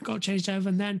all got changed over.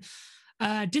 And then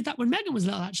did that when Megan was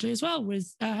little actually as well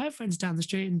with her friends down the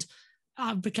street, and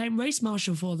I became race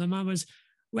marshal for them. I was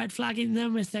red flagging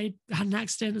them if they had an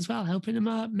accident as well, helping them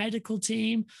out, medical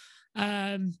team.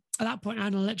 At that point, I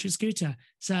had an electric scooter.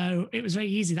 So it was very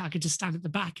easy that I could just stand at the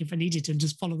back if I needed to and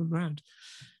just follow them around.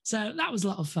 So that was a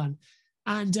lot of fun.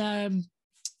 And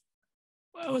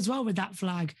as well with that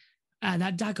flag,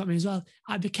 that Dad got me as well,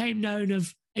 I became known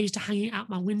of, I used to hang it out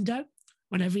my window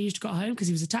whenever he used to go home because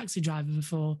he was a taxi driver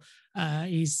before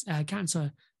his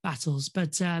cancer battles.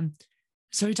 But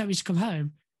so every time he used to come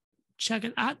home, check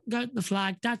it out, go to the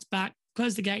flag, Dad's back,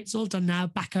 close the gates, all done now,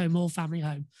 back home, all family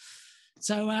home.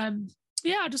 So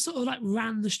yeah, I just sort of like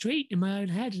ran the street in my own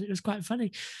head, and it was quite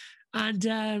funny. And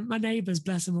my neighbours,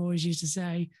 bless them, always used to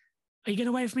say, "Are you going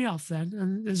to wave me off then?"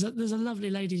 And there's a lovely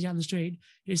lady down the street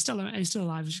who's still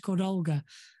alive. She's called Olga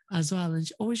as well, and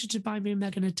she always used to buy me and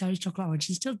Megan a toast chocolate, and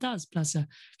she still does, bless her,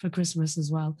 for Christmas as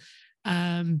well.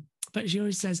 But she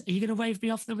always says, "Are you going to wave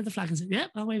me off then with the flag?" And I said,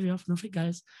 "Yep, I'll wave you off," and off it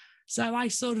goes. So I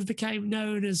sort of became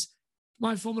known as,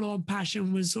 my Formula One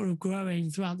passion was sort of growing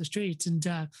throughout the street,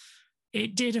 and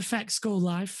it did affect school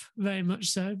life very much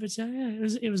so. But yeah,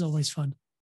 it was always fun.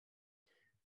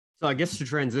 So I guess to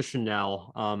transition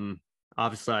now,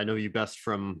 obviously I know you best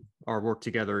from our work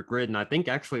together at GRID, and I think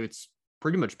actually it's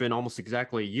pretty much been almost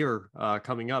exactly a year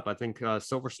coming up. I think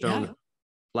Silverstone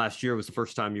last year was the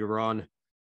first time you were on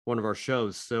one of our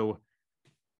shows. So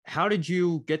how did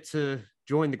you get to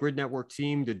join the GRID Network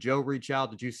team? Did Joe reach out?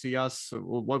 Did you see us?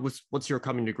 What's your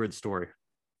coming to GRID story?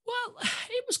 Well,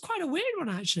 it was quite a weird one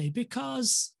actually,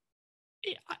 because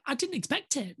I didn't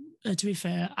expect it, to be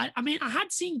fair. I mean, I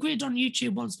had seen GRID on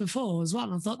YouTube once before as well,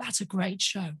 and I thought that's a great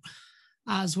show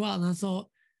as well. And I thought,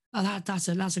 oh, that's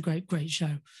a great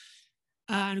show.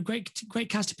 And a great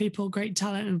cast of people, great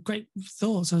talent, and great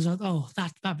thoughts. I was like, oh,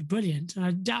 that'd be brilliant. And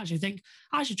I actually think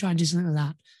I should try and do something like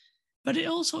that. But it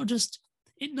all sort of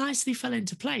it nicely fell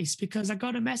into place, because I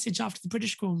got a message after the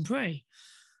British Grand Prix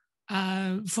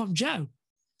from Joe.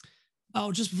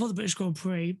 Oh, just before the British Grand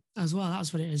Prix as well.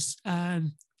 That's what it is.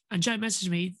 And Joe messaged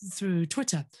me through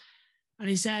Twitter, and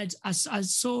he said, I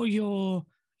saw your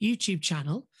YouTube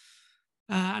channel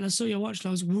and I saw your watch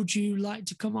logs. Would you like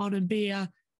to come on and be a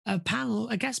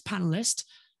guest panelist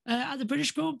at the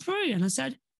British Grand Prix? And I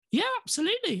said, Yeah,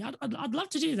 absolutely. I'd love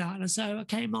to do that. And so I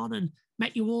came on and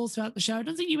met you all throughout the show. I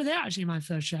don't think you were there actually, my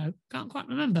first show. Can't quite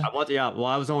remember. Well,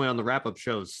 I was only on the wrap-up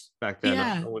shows back then.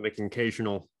 Yeah.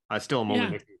 I still am only Yeah.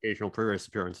 making occasional pre-race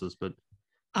appearances, but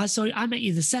I met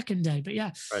you the second day, but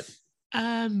yeah. right.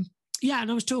 Yeah,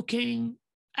 and I was talking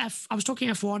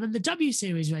F1 and the W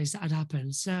Series race that had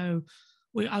happened. So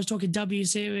I was talking W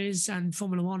Series and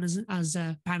Formula One as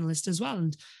a panelist as well.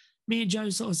 And me and Joe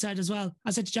sort of said as well,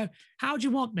 I said to Joe, how do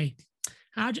you want me?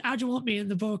 How do you want me in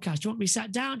the broadcast? Do you want me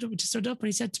sat down? Do you want me to stood up? And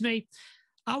he said to me,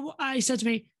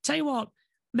 tell you what,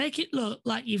 make it look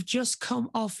like you've just come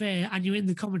off here and you're in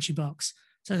the commentary box.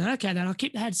 So I said, okay, then I'll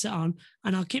keep the headset on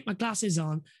and I'll keep my glasses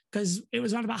on, because it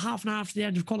was around about half an hour after the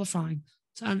end of qualifying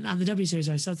and the W Series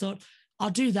race. So I thought,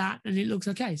 I'll do that and it looks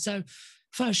okay. So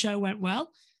first show went well.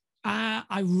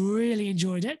 I really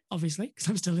enjoyed it, obviously, because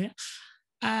I'm still here.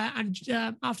 And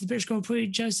after the British Grand Prix,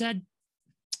 Joe said,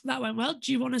 that went well.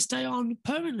 Do you want to stay on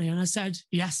permanently? And I said,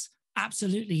 yes,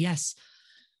 absolutely, yes.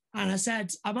 And I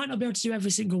said, I might not be able to do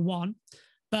every single one,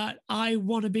 but I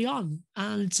want to be on.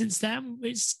 And since then,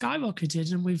 it's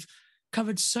skyrocketed and we've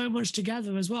covered so much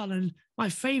together as well. And my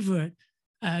favorite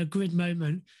grid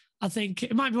moment, I think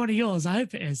it might be one of yours. I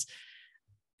hope it is.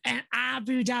 In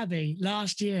Abu Dhabi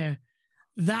last year,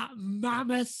 that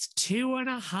mammoth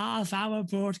 2.5 hour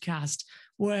broadcast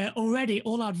where already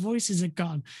all our voices had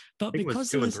gone. But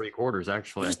because it was 2 3/4,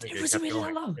 actually. It was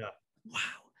really long. Yeah. Wow.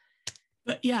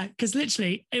 But yeah, because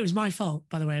literally it was my fault,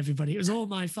 by the way, everybody. It was all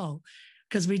my fault.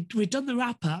 Because we'd done the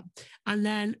wrap up, and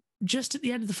then just at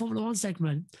the end of the Formula One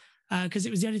segment, because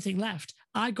it was the only thing left,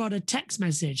 I got a text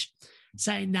message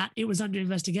saying that it was under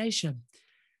investigation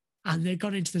and they'd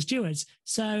gone into the stewards.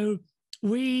 So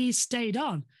we stayed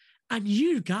on. And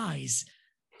you guys,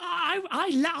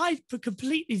 I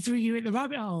completely threw you in the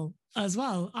rabbit hole as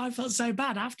well. I felt so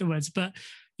bad afterwards, but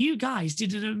you guys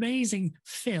did an amazing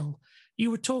fill.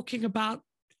 You were talking about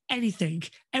anything,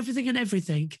 everything and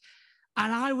everything.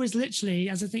 And I was literally,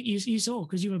 as I think you saw,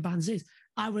 because you were Banzies,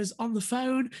 I was on the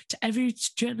phone to every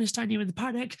journalist I knew in the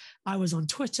paddock. I was on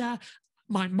Twitter.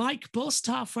 My mic bust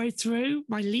halfway through,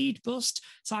 my lead bust.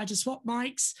 So I had to swap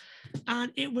mics.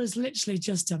 And it was literally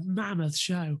just a mammoth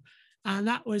show. And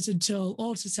that was until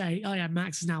all to say, oh yeah,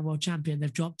 Max is now world champion.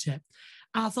 They've dropped it.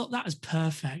 And I thought that was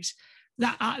perfect.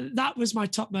 That was my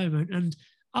top moment. And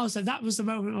also that was the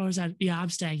moment where I said, yeah, I'm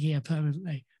staying here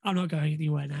permanently. I'm not going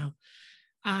anywhere now.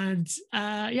 And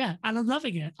yeah, and I'm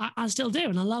loving it. I still do.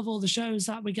 And I love all the shows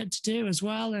that we get to do as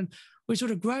well. And we've sort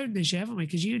of grown this year, haven't we?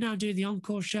 Because you now do the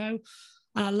Encore show.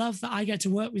 And I love that I get to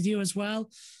work with you as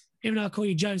well. Even though I call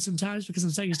you Joe sometimes because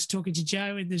I'm so used to talking to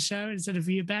Joe in the show instead of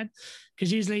you, Ben.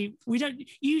 Because we don't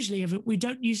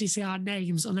usually say our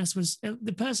names unless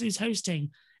the person who's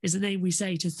hosting is the name we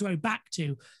say to throw back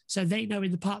to, so they know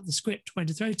in the part of the script when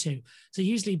to throw to. So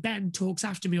usually Ben talks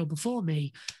after me or before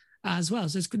me as well.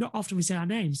 So it's not often we say our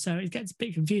names. So it gets a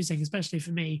bit confusing, especially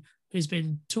for me, who's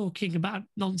been talking about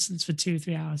nonsense for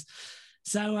 2-3 hours.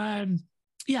 So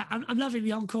yeah, I'm loving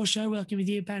the Encore show, working with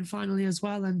you, Ben, finally as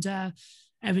well, and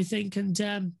everything.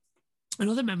 And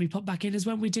another memory popped back in is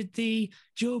when we did the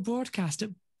dual broadcast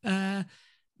at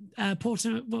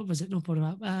Portland. What was it? Not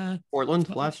Portland.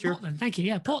 Portland last year. Portland, thank you.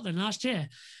 Yeah, Portland last year.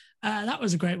 That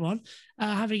was a great one.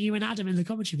 Having you and Adam in the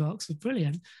commentary box was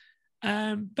brilliant.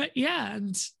 But yeah,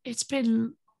 and it's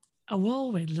been a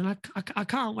whirlwind, and I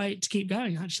can't wait to keep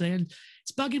going, actually. And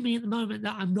it's bugging me at the moment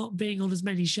that I'm not being on as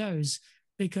many shows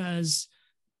because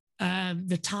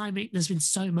the timing, there's been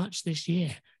so much this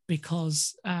year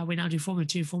because we now do Formula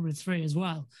 2, Formula 3 as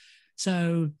well.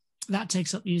 So that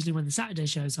takes up usually when the Saturday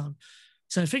show's on.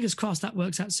 So fingers crossed that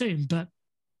works out soon. But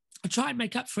I try and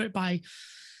make up for it by,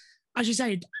 as you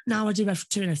say, now I do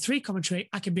F2 and F3 commentary.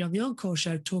 I can be on the Encore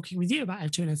show talking with you about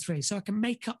F2 and F3. So I can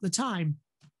make up the time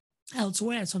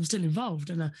elsewhere. So I'm still involved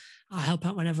and I help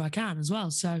out whenever I can as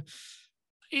well. So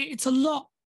it's a lot.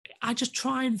 I just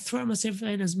try and throw myself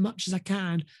in as much as I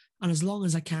can and as long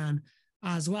as I can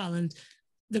as well. And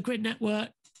the Grid Network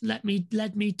led me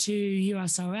to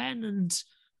USRN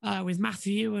and with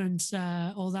Matthew and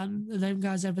all them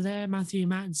guys over there, Matthew,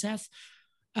 Matt and Seth,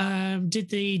 did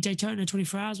the Daytona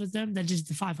 24 hours with them. Then did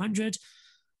the 500.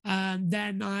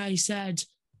 Then I said,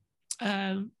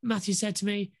 Matthew said to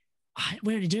me,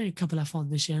 we're only doing a couple F1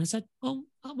 this year. And I said, well,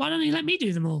 why don't you let me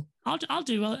do them all? I'll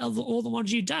do all the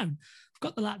ones you've done. I've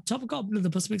got the laptop, I've got another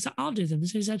bus mix, I'll do them.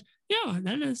 So he said, yeah,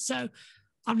 no. So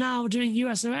I'm now doing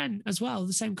USRN as well,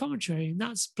 the same commentary, and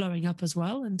that's blowing up as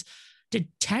well. And did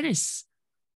tennis,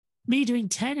 me doing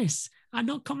tennis. I'm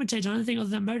not commentating on anything other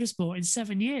than motorsport in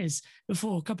 7 years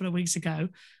before a couple of weeks ago,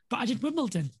 but I did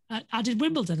Wimbledon. I did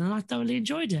Wimbledon and I thoroughly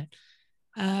enjoyed it.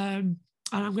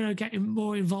 And I'm going to get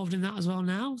more involved in that as well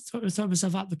now, throw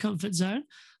myself out the comfort zone.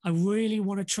 I really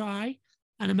want to try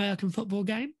an American football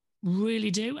game,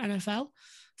 really do, NFL.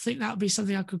 I think that would be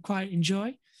something I could quite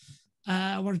enjoy.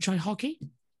 I want to try hockey.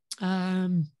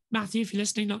 Matthew, if you're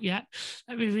listening, not yet.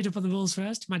 Let me read up on the rules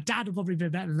first. My dad will probably be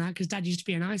better than that because Dad used to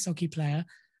be an ice hockey player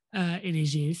in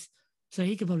his youth. So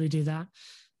he could probably do that.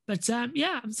 But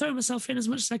yeah, I'm throwing myself in as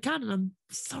much as I can and I'm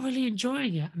thoroughly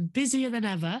enjoying it. I'm busier than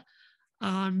ever.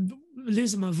 I'm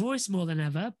losing my voice more than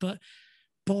ever, but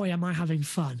boy, am I having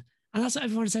fun. And that's what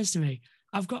everyone says to me.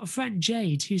 I've got a friend,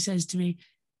 Jade, who says to me,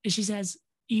 she says,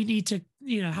 you need to,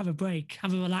 have a break,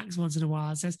 have a relax once in a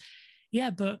while. Says,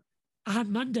 yeah, but I had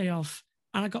Monday off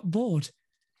and I got bored.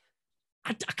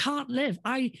 I can't live.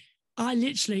 I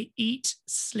literally eat,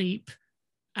 sleep,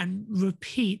 and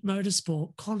repeat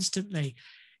motorsport constantly.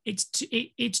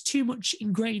 It's too much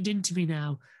ingrained into me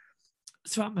now.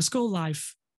 Throughout my school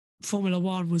life, Formula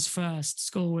One was first,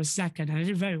 school was second, and I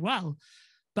did very well.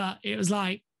 But it was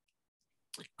like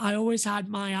I always had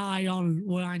my eye on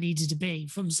where I needed to be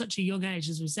from such a young age,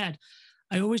 as we said.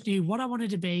 I always knew what I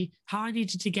wanted to be, how I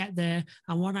needed to get there,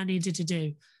 and what I needed to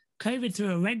do. COVID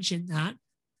threw a wrench in that.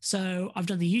 So I've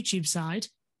done the YouTube side.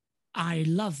 I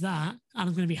love that. And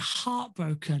I'm going to be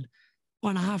heartbroken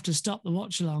when I have to stop the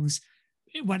watch-alongs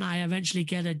when I eventually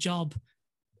get a job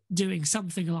doing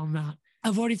something along that.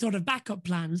 I've already thought of backup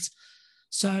plans.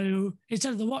 So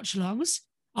instead of the watch-alongs,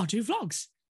 I'll do vlogs.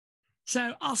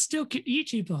 So I'll still keep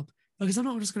YouTube up because I'm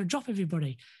not just going to drop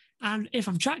everybody. And if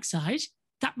I'm trackside,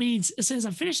 that means as soon as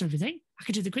I've finished everything, I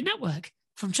can do the Grid Network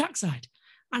from trackside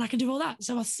and I can do all that.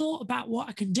 So I thought about what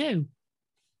I can do.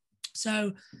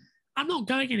 So I'm not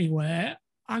going anywhere.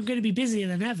 I'm going to be busier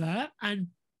than ever. And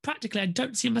practically, I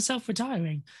don't see myself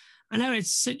retiring. I know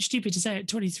it's stupid to say at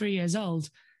 23 years old,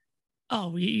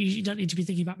 oh, you don't need to be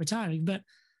thinking about retiring. But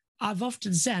I've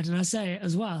often said, and I say it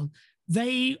as well,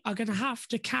 they are going to have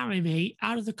to carry me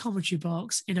out of the commentary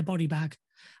box in a body bag.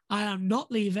 I am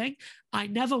not leaving. I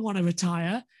never want to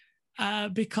retire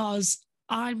because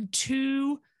I'm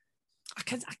too... I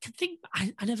can think...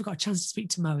 I never got a chance to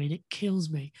speak to Murray and it kills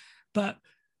me. But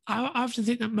I often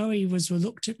think that Murray was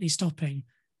reluctantly stopping,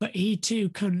 but he too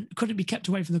couldn't be kept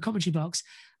away from the commentary box.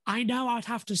 I know I'd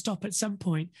have to stop at some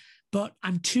point, but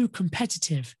I'm too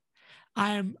competitive.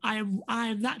 I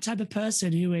am that type of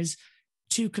person who is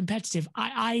too competitive.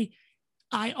 I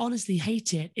honestly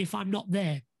hate it if I'm not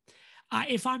there.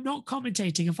 If I'm not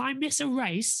commentating, if I miss a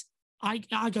race, I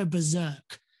go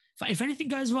berserk. If anything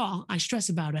goes wrong, I stress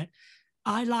about it.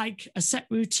 I like a set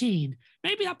routine.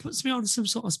 Maybe that puts me on some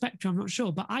sort of spectrum, I'm not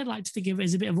sure, but I like to think of it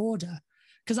as a bit of order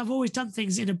because I've always done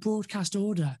things in a broadcast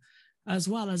order as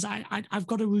well as I've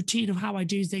got a routine of how I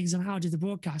do things and how I do the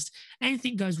broadcast.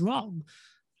 Anything goes wrong,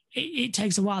 it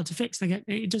takes a while to fix.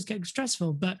 It does get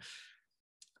stressful, but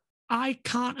I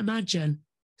can't imagine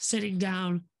sitting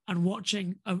down and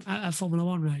watching a Formula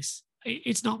One race.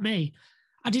 It's not me.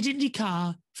 I did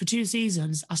IndyCar for 2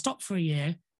 seasons. I stopped for a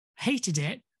year, hated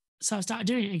it. So I started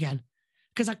doing it again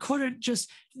because I couldn't just...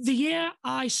 The year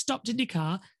I stopped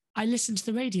IndyCar, I listened to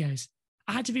the radios.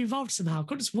 I had to be involved somehow. I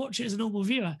couldn't just watch it as a normal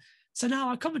viewer. So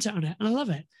now I commentate on it and I love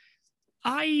it.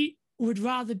 I would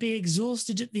rather be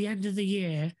exhausted at the end of the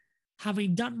year,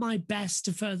 having done my best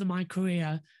to further my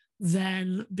career,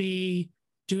 than be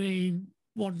doing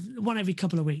one every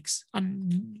couple of weeks.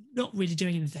 I'm not really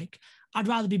doing anything. I'd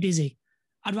rather be busy.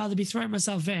 I'd rather be throwing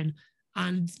myself in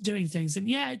and doing things. And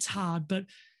yeah, it's hard, but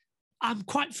I'm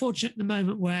quite fortunate at the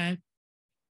moment where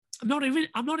I'm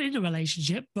not in a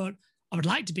relationship, but I would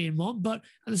like to be in one. But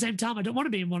at the same time, I don't want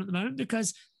to be in one at the moment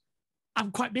because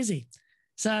I'm quite busy.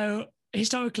 So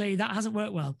historically, that hasn't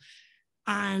worked well.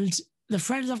 And the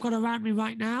friends I've got around me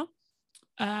right now,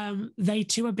 they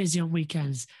too are busy on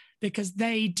weekends because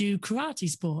they do karate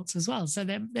sports as well. So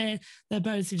they're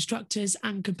both instructors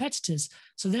and competitors.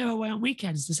 So they're away on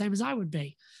weekends, the same as I would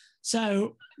be.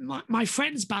 So my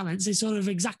friends' balance is sort of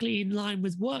exactly in line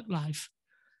with work life.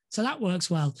 So that works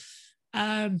well.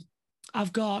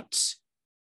 I've got,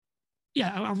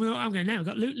 I'm going now. I've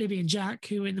got Luke, Libby and Jack,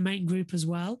 who are in the main group as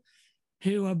well,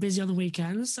 who are busy on the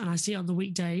weekends and I see on the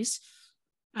weekdays.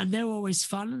 And they're always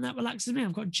fun and that relaxes me.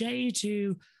 I've got Jade,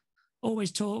 who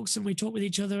always talks and we talk with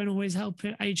each other and always help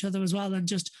each other as well and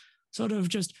just sort of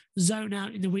just zone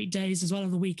out in the weekdays as well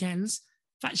on the weekends.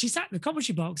 In fact, she sat in the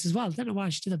commentary box as well. I don't know why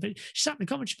she did that, but she sat in the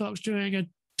commentary box during a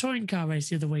touring car race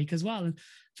the other week as well. And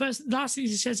last thing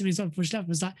she said to me before she left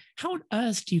was like, how on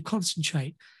earth do you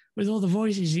concentrate with all the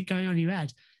voices going on in your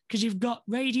head? Because you've got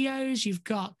radios, you've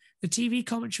got the TV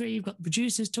commentary, you've got the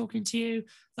producers talking to you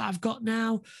that I've got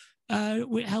now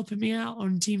helping me out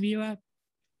on TeamViewer.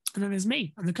 And then there's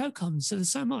me and the co-coms. So there's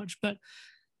so much. But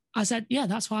I said, yeah,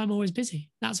 that's why I'm always busy.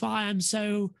 That's why I'm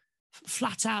so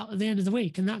flat out at the end of the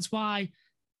week. And that's why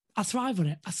I thrive on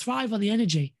it. I thrive on the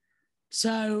energy.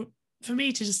 So for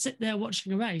me to just sit there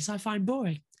watching a race, I find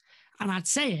boring. And I'd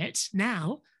say it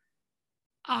now,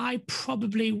 I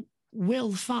probably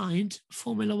will find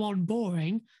Formula One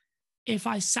boring if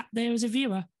I sat there as a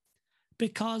viewer,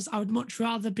 because I would much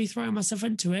rather be throwing myself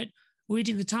into it,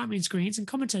 reading the timing screens and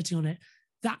commentating on it.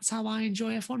 That's how I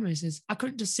enjoy F1 races. I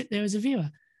couldn't just sit there as a viewer.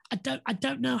 I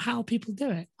don't know how people do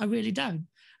it. I really don't.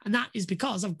 And that is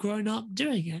because I've grown up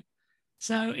doing it.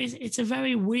 So it's a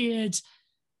very weird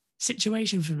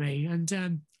situation for me. And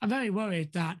I'm very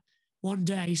worried that one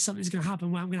day something's going to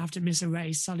happen where I'm going to have to miss a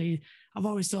race. Suddenly, I've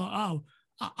always thought, oh,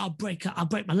 I'll break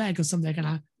my leg or something and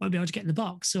I won't be able to get in the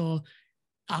box, or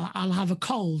I'll have a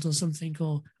cold or something,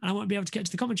 and I won't be able to get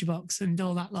to the commentary box and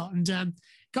all that lot. And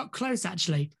got close,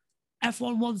 actually.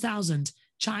 F1 1000,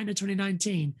 China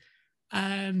 2019.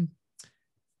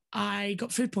 I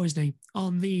got food poisoning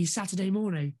on the Saturday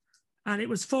morning, and it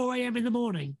was 4 a.m. in the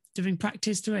morning doing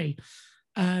practice 3.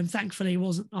 Thankfully, it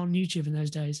wasn't on YouTube in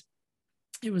those days.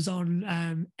 It was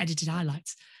on edited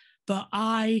highlights. But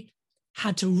I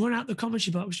had to run out the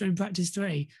commentary box during practice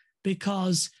 3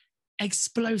 because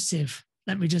explosive,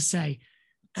 let me just say,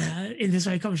 in this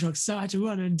very commentary box. So I had to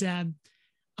run, and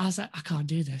I was like, I can't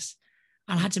do this.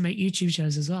 And I had to make YouTube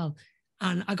shows as well.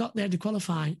 And I got there to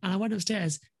qualifying, and I went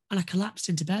upstairs and I collapsed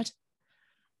into bed.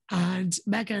 And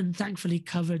Megan thankfully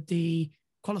covered the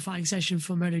qualifying session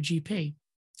for MotoGP,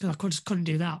 because I just couldn't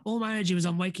do that. All my energy was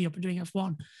on waking up and doing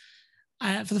F1.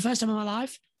 For the first time in my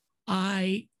life,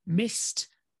 I missed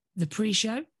the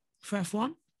pre-show for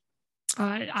F1.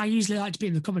 I usually like to be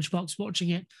in the commentary box watching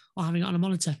it or having it on a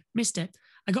monitor. Missed it.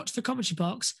 I got to the commentary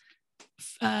box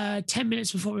 10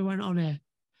 minutes before we went on air,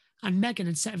 and Megan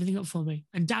had set everything up for me,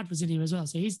 and Dad was in here as well,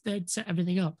 so they'd set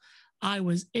everything up. I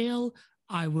was ill.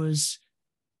 I was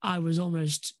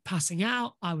almost passing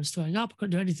out. I was throwing up. I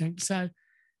couldn't do anything. So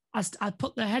I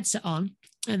put the headset on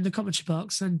in the commentary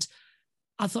box, and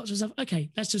I thought to myself, okay,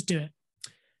 let's just do it.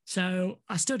 So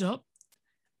I stood up,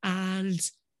 and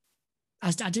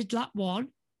I did lap 1,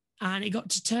 and it got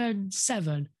to turn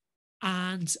 7,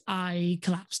 and I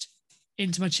collapsed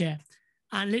into my chair.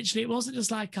 And literally, it wasn't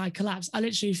just like I collapsed.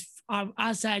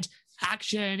 I said,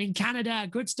 action in Canada,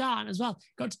 good start as well.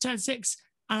 Got to turn 6,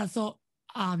 and I thought,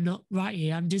 I'm not right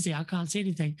here. I'm dizzy. I can't see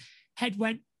anything. Head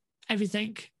went,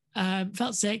 everything.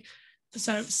 Felt sick.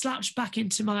 So slouched back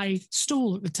into my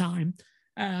stool at the time.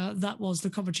 That was the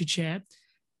commentary chair.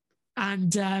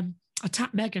 And I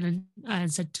tapped Megan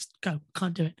and said, just go,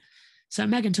 can't do it. So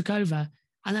Megan took over,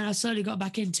 and then I slowly got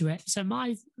back into it. So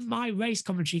my race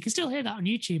commentary, you can still hear that on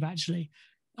YouTube, actually,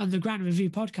 on the Grand Review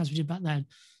podcast we did back then,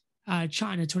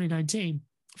 China 2019.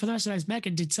 For the rest of those,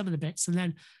 Megan did some of the bits, and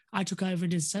then I took over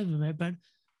and did some of it, but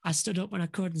I stood up when I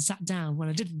could and sat down when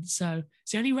I didn't. So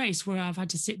it's the only race where I've had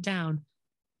to sit down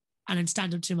and then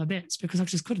stand up to my bits because I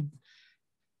just couldn't.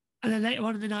 And then later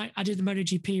on in the night, I did the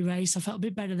MotoGP race. I felt a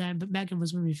bit better then, but Megan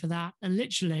was with me for that. And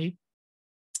literally,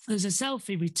 there's a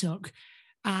selfie we took,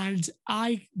 and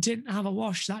I didn't have a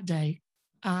wash that day.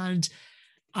 And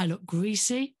I looked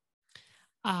greasy.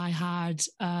 I had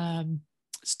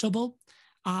stubble.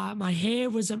 My hair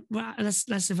was, let's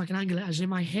see if I can angle it actually.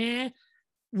 My hair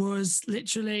was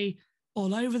literally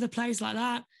all over the place like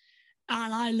that.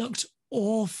 And I looked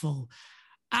awful.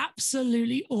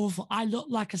 Absolutely awful. I looked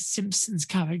like a Simpsons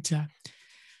character.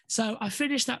 So I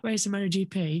finished that race in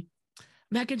MotoGP.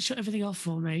 Megan shut everything off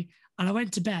for me, and I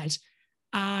went to bed.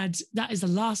 And that is the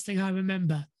last thing I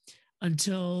remember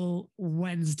until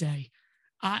Wednesday.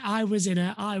 I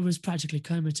was practically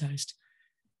comatose,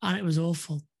 and it was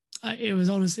awful. It was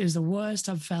the worst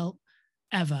I've felt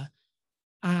ever.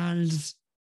 And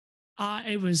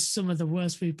it was some of the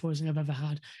worst food poisoning I've ever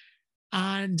had.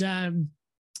 And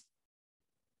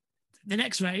the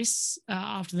next race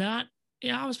after that,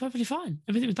 I was perfectly fine.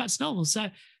 Everything was back to normal. So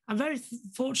I'm very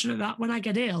fortunate that when I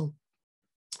get ill,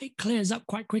 it clears up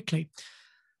quite quickly.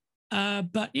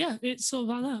 But yeah, it's sort of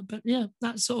like that. But yeah,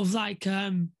 that's sort of like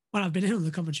when I've been in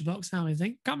the commentary box now, I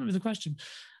think. Can't remember the question.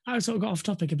 I sort of got off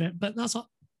topic a bit, but that's what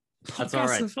that's all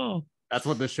right. For. That's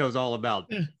what this show's all about.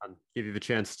 Yeah. Give you the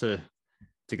chance to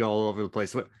go all over the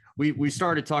place. We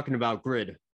started talking about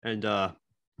GRID and how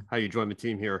you joined the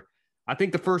team here. I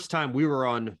think the first time we were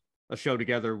on a show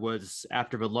together was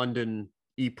after the London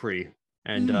E-Prix,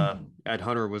 and Ed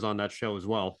Hunter was on that show as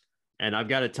well. And I've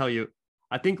got to tell you,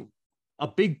 I think a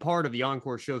big part of the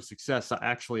Encore show's success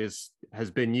actually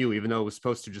has been you, even though it was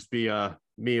supposed to just be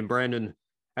me and Brandon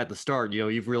at the start. You know,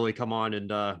 you've really come on and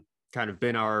kind of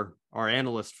been our our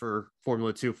analyst for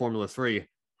Formula 2, Formula 3.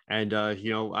 And,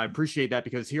 I appreciate that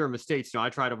because here in the States, I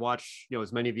try to watch,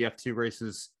 as many of the F2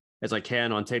 races as I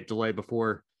can on tape delay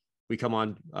before we come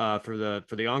on for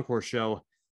the Encore show.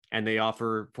 And they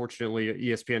offer, fortunately,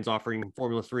 ESPN's offering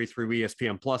Formula 3 through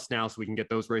ESPN Plus now, so we can get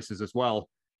those races as well.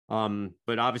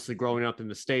 But obviously growing up in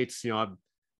the States, I've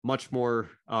much more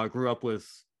grew up with,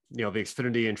 the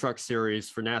Xfinity and Truck Series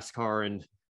for NASCAR and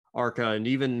ARCA. And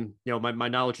even, my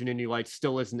knowledge in Indy Lights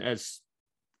still isn't as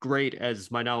great as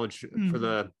my knowledge for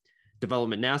the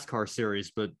development NASCAR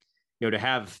series. But, to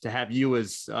have you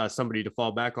as somebody to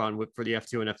fall back on for the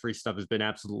F2 and F3 stuff has been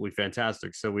absolutely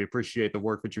fantastic. So we appreciate the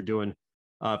work that you're doing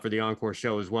for the Encore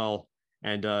show as well.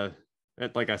 And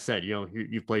like I said,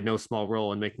 you've played no small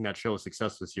role in making that show a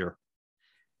success this year.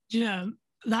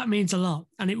 That means a lot,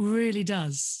 and it really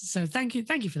does. So thank you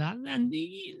for that. And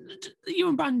you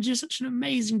and Brandon do such an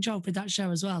amazing job with that show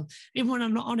as well. Even when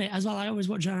I'm not on it as well, I always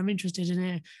watch it. I'm interested in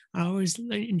it. I always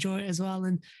enjoy it as well.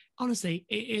 And honestly,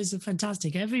 it is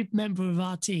fantastic. Every member of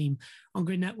our team on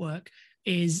Grid Network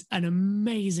is an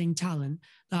amazing talent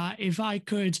that if I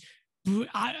could,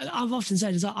 I've often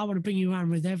said is I want to bring you around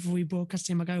with every broadcast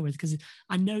team I go with, because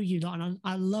I know you lot and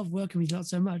I love working with you lot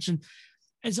so much. And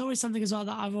it's always something as well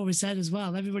that I've always said as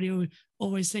well. Everybody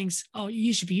always thinks, oh,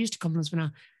 you should be used to compliments by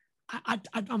now.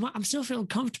 I'm still feeling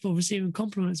comfortable receiving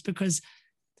compliments, because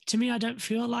to me, I don't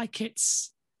feel like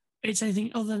it's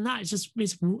anything other than that. It's just,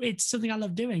 it's something I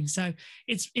love doing. So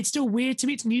it's still weird to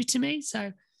me. It's new to me.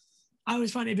 So I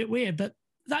always find it a bit weird, but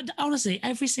that honestly,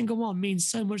 every single one means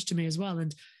so much to me as well.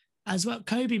 And as well,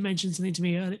 Kobe mentioned something to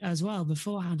me as well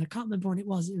beforehand. I can't remember when it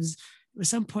was. It was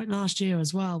some point last year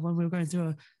as well, when we were going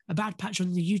through a bad patch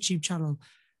on the YouTube channel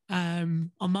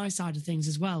on my side of things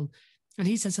as well. And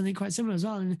he said something quite similar as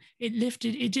well. And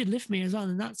it did lift me as well.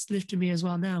 And that's lifted me as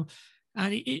well now.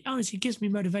 And it honestly gives me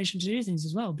motivation to do things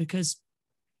as well, because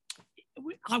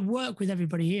I work with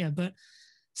everybody here, but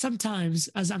sometimes,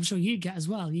 as I'm sure you get as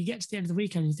well, you get to the end of the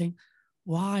weekend and you think,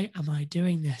 why am I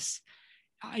doing this?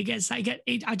 I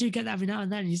do get that every now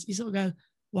and then. You sort of go,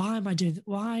 why am I doing that?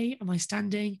 Why am I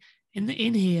standing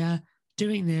in here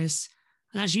doing this?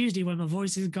 And that's usually when my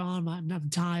voice is gone, I'm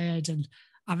tired and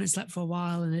I haven't slept for a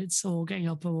while, and it's all getting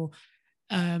up. Or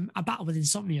I battle with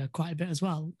insomnia quite a bit as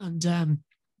well. And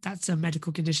that's a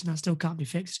medical condition that still can't be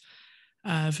fixed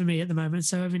for me at the moment.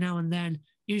 So every now and then,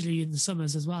 usually in the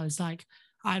summers as well, it's like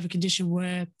I have a condition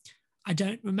where I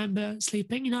don't remember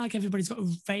sleeping. Like everybody's got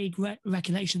a vague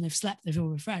recollection they've slept, they feel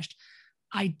refreshed.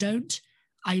 I don't.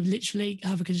 I literally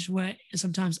have a condition where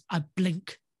sometimes I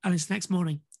blink and it's the next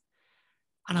morning,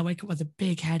 and I wake up with a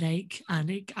big headache, and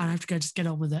I have to go just get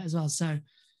on with it as well. So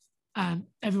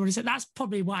everybody said that's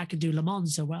probably why I can do Le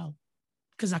Mans so well,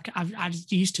 because I'm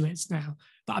just used to it now.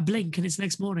 But I blink and it's the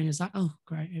next morning. It's like, oh,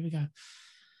 great, here we go.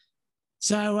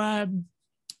 So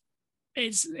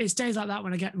it's days like that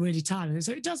when I get really tired.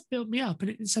 So it does build me up.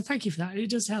 And so thank you for that. It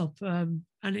does help. And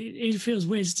it feels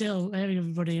weird still hearing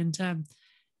everybody. And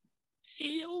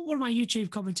one of my YouTube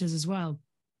commenters as well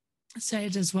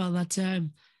said as well that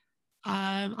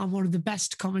I'm one of the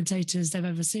best commentators they've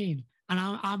ever seen. And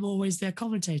I'm always their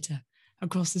commentator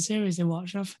across the series they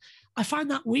watch. I find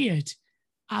that weird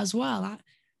as well.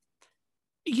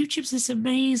 YouTube's this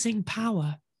amazing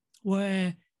power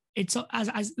where it's,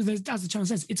 as the channel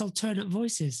says, it's alternate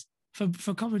voices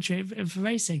for commentary and for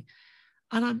racing.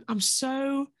 And I'm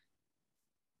so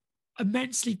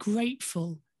immensely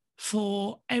grateful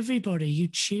for everybody who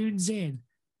tunes in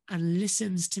and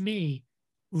listens to me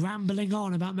rambling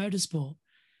on about motorsport.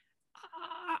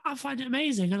 I find it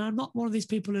amazing. And I'm not one of these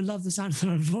people who love the sound of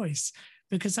their own voice,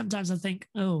 because sometimes I think,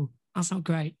 oh, that's not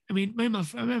great. I mean, I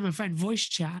remember my friend voice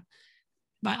chat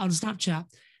on Snapchat.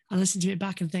 I listen to it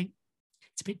back and think,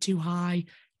 it's a bit too high,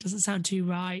 doesn't sound too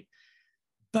right.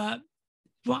 But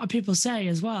what people say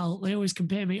as well, they always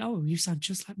compare me, oh, you sound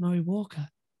just like Murray Walker.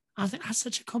 I think that's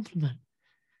such a compliment.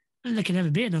 And there can never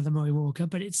be another Murray Walker,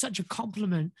 but it's such a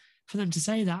compliment for them to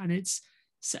say that.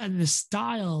 And the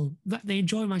style, that they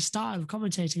enjoy my style of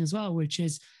commentating as well, which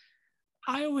is,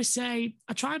 I always say,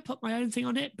 I try and put my own thing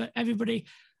on it, but everybody,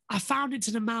 I found it's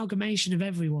an amalgamation of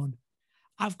everyone.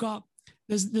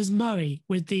 There's Murray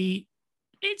with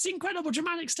it's incredible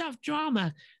dramatic stuff,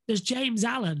 drama. There's James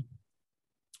Allen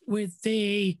with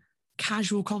the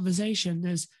casual conversation.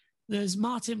 There's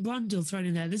Martin Brundle thrown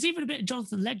in there. There's even a bit of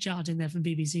Jonathan Ledyard in there from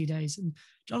BBC days. And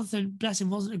Jonathan, bless him,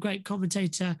 wasn't a great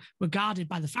commentator regarded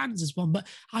by the fans as one, but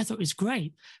I thought it was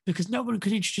great because no one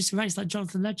could introduce a race like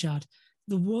Jonathan Ledyard.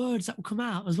 The words that would come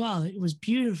out as well, it was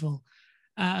beautiful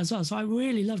as well. So I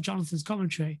really love Jonathan's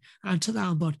commentary and I took that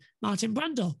on board. Martin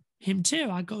Brundle, him too.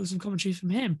 I got some commentary from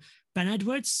him. Ben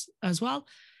Edwards as well.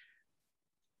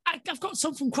 I've got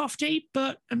some from Crofty,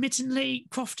 but admittedly,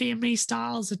 Crofty and me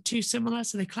styles are too similar,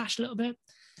 so they clash a little bit.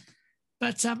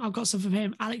 But I've got some from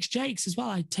him. Alex Jakes as well.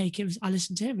 I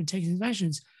listen to him and take his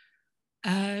measurements.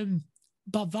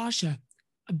 Bob Varsha,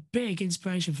 a big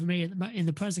inspiration for me in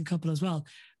the present couple as well.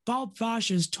 Bob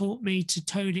Varsha has taught me to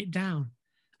tone it down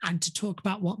and to talk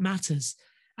about what matters.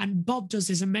 And Bob does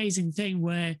this amazing thing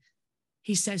where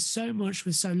he says so much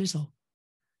with so little.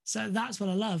 So that's what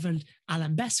I love. And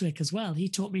Alan Beswick as well. He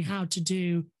taught me how to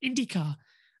do IndyCar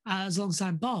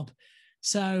alongside Bob.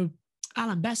 So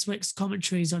Alan Beswick's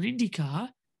commentaries on IndyCar,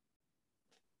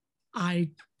 I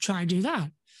try and do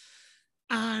that.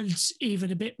 And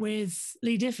even a bit with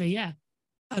Lee Diffie, yeah.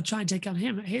 I'll try and take on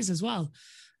his as well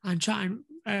and try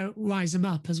and rise him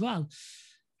up as well.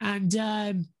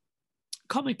 And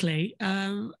comically,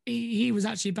 he was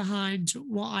actually behind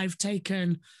what I've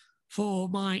taken for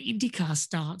my IndyCar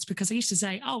starts, because I used to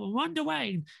say, oh, we're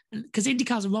underway, because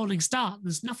IndyCar's a rolling start.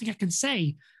 There's nothing I can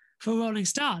say for a rolling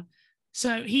start. So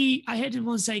I heard him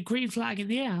once say green flag in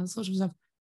the air. I thought to myself,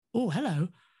 oh, hello,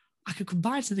 I could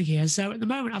combine something here. So at the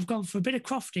moment, I've gone for a bit of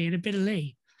Crofty and a bit of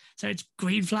Lee. So it's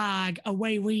green flag,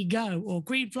 away we go, or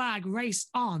green flag, race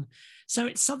on. So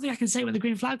it's something I can say when the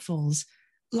green flag falls,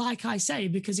 like I say,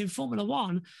 because in Formula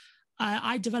One,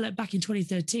 I developed back in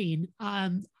 2013.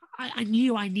 I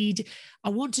knew I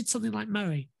wanted something like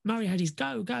Murray. Murray had his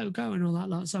go, go, go and all that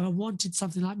lot. So I wanted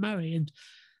something like Murray.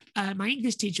 And my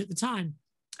English teacher at the time,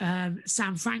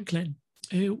 Sam Franklin,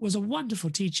 who was a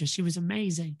wonderful teacher. She was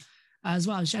amazing as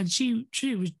well. And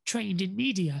she was trained in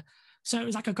media. So it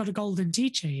was like I got a golden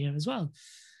teacher here as well.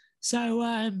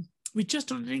 So we just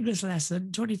done an English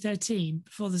lesson, 2013,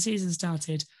 before the season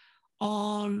started,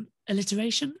 on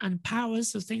alliteration and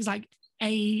powers of things like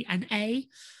A and A.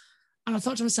 And I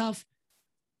thought to myself,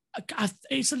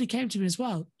 it suddenly came to me as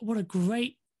well, what a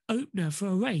great opener for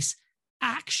a race.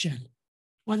 Action.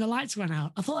 When the lights went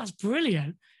out. I thought that's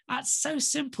brilliant. That's so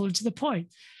simple and to the point.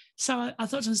 So I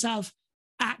thought to myself,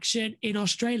 action in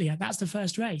Australia. That's the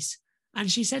first race.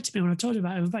 And she said to me when I told her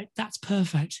about it, that's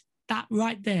perfect. That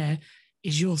right there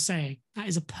is your saying. That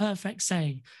is a perfect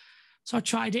saying. So I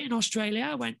tried it in Australia.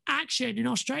 I went, action in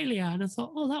Australia. And I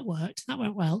thought, oh, that worked. That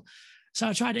went well. So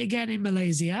I tried it again in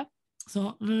Malaysia.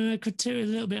 Thought, I could do a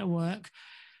little bit of work.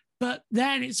 But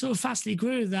then it sort of fastly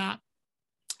grew that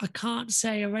I can't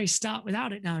say a race start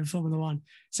without it now in Formula One.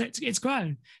 So it's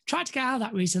grown. Tried to get out of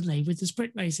that recently with the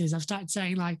sprint races. I've started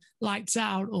saying like lights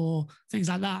out or things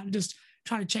like that and just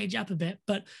trying to change it up a bit.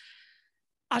 But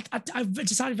I've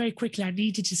decided very quickly I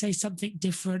needed to say something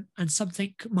different and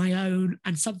something my own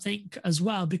and something as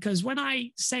well. Because when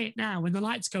I say it now, when the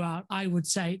lights go out, I would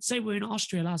say we're in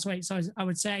Austria last week. So I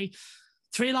would say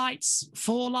 3 lights,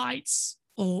 4 lights,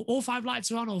 or all 5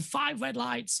 lights are on, or 5 red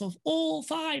lights, or all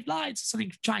 5 lights,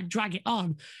 something to try and drag it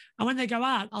on. And when they go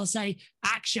out, I'll say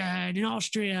action in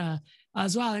Austria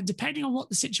as well. And depending on what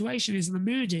the situation is and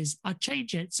the mood is, I'll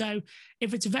change it. So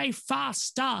if it's a very fast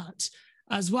start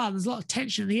as well, there's a lot of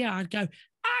tension in the air, I'd go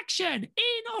action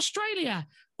in Australia.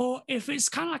 Or if it's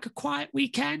kind of like a quiet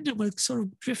weekend and we're sort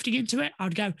of drifting into it,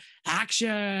 I'd go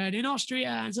action in Austria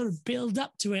and sort of build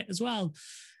up to it as well.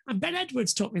 And Ben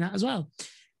Edwards taught me that as well.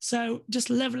 So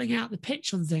just leveling out the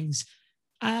pitch on things.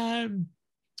 And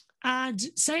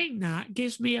saying that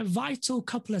gives me a vital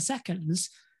couple of seconds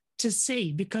to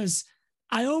see, because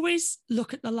I always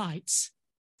look at the lights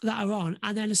that are on.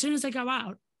 And then as soon as they go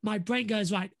out, my brain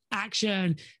goes, right,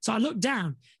 action. So I look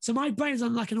down. So my brain's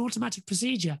on like an automatic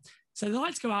procedure. So the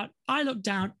lights go out, I look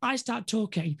down, I start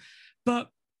talking, but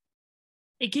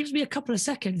it gives me a couple of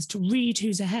seconds to read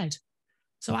who's ahead.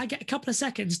 So I get a couple of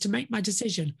seconds to make my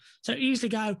decision. So I usually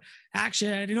go,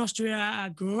 action in Austria, a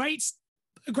great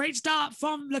start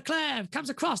from Leclerc,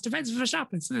 comes across, defends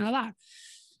Verstappen, something like that.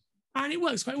 And it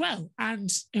works quite well.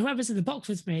 And whoever's in the box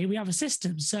with me, we have a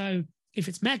system. So if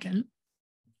it's Megan,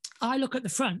 I look at the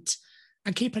front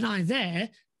and keep an eye there,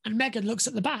 and Megan looks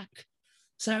at the back.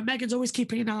 So Megan's always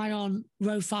keeping an eye on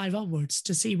row 5 onwards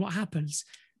to see what happens.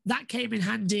 That came in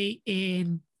handy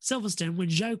in Silverstone when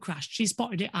Joe crashed. She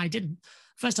spotted it, I didn't.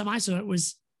 First time I saw it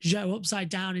was Joe upside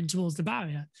down in towards the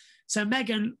barrier. So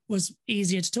Megan was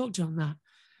easier to talk to on that.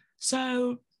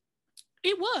 So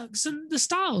it works and the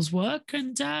styles work.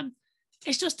 And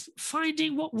it's just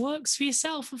finding what works for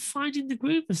yourself and finding the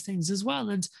groove of things as well.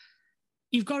 And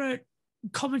you've got to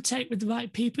commentate with the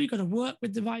right people. You've got to work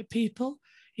with the right people.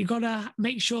 You've got to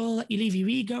make sure that you leave your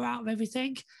ego out of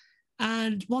everything.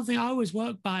 And one thing I always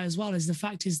work by as well is the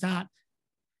fact is that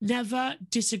never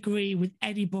disagree with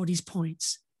anybody's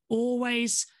points.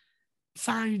 Always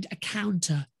find a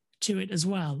counter to it as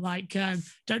well. Like,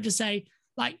 don't just say,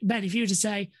 like, Ben, if you were to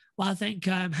say, well, I think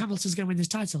Hamilton's going to win this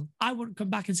title. I wouldn't come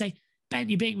back and say, Ben,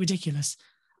 you're being ridiculous.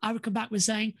 I would come back with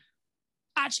saying,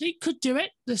 actually, could do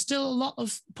it. There's still a lot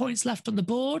of points left on the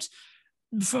board.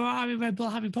 Ferrari and Red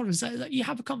Bull having problems. So you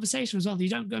have a conversation as well. You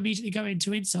don't immediately go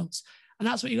into insults. And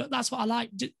that's what that's what I like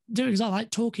doing, is I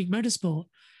like talking motorsport.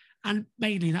 And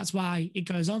mainly that's why it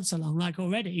goes on so long. Like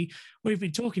already, we've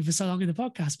been talking for so long in the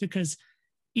podcast, because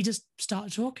you just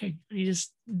start talking and you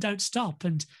just don't stop.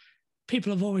 And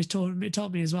people have always told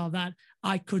me as well that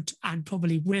I could and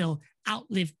probably will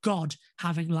outlive God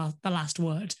having the last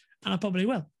word. And I probably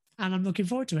will. And I'm looking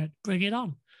forward to it. Bring it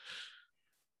on.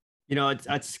 You know,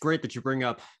 it's great that you bring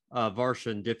up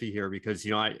Varsha and Diffie here, because,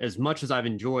 you know, as much as I've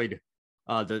enjoyed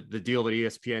the deal that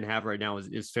ESPN have right now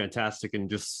is fantastic, and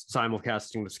just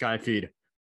simulcasting the Sky feed.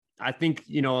 I think,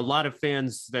 you know, a lot of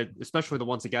fans, that especially the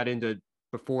ones that got into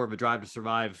before the Drive to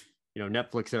Survive, you know,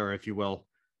 Netflix era, if you will,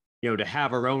 you know, to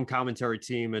have our own commentary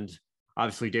team, and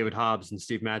obviously David Hobbs and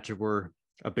Steve Matchett were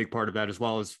a big part of that, as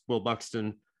well as Will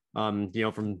Buxton, you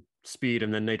know, from Speed,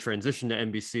 and then they transitioned to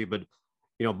NBC. But,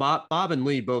 you know, Bob and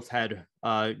Lee both had,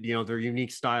 you know, their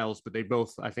unique styles, but they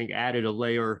both, I think, added a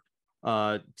layer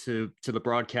to the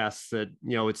broadcasts that,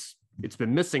 you know, it's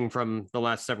been missing from the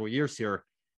last several years here.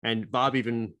 And Bob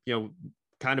even, you know,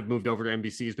 kind of moved over to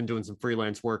NBC. He's been doing some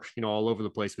freelance work, you know, all over the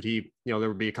place. But he, you know, there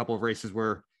would be a couple of races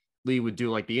where Lee would do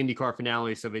like the IndyCar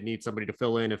finale, so they need somebody to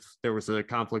fill in if there was a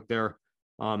conflict there.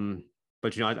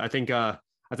 But, you know, I think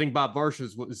Bob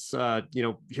Varsha's was, you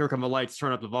know, here come the lights,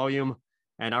 turn up the volume.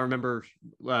 And I remember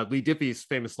Lee Diffie's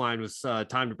famous line was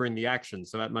time to bring the action.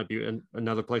 So that might be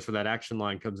another place where that action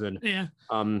line comes in. Yeah.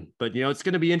 But, you know, it's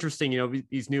going to be interesting. You know,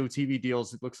 these new TV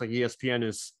deals, it looks like ESPN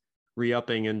is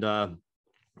re-upping, and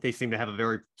they seem to have a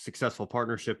very successful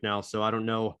partnership now. So I don't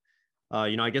know.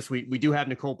 You know, I guess we do have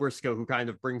Nicole Briscoe, who kind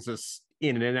of brings us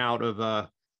in and out of,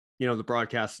 you know, the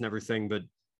broadcasts and everything. But,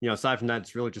 you know, aside from that,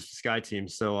 it's really just a Sky team.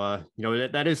 So, you know,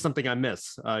 that is something I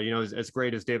miss. You know, as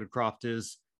great as David Croft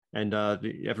is, and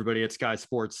everybody at Sky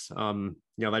Sports, you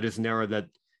know, that is an era that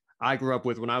I grew up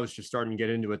with when I was just starting to get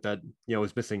into it that, you know,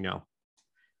 is missing now.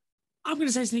 I'm going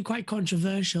to say something quite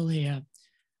controversial here.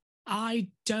 I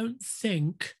don't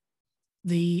think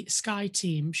the Sky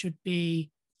team should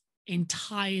be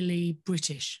entirely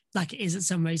British like it is at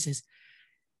some races.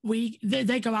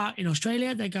 They go out in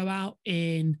Australia, they go out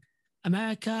in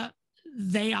America.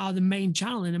 They are the main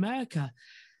channel in America.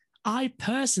 I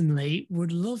personally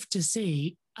would love to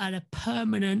see a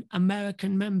permanent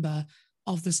American member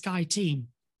of the Sky team.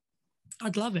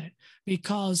 I'd love it,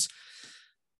 because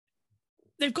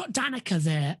they've got Danica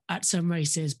there at some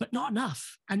races, but not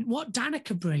enough. And what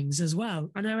Danica brings as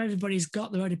well, I know everybody's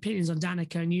got their own opinions on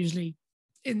Danica, and usually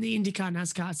in the IndyCar,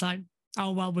 NASCAR, it's like,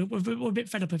 oh, well, we're a bit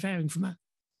fed up of hearing from her.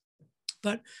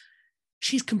 But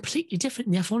she's completely different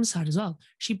in the F1 side as well.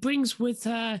 She brings with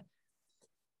her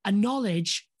a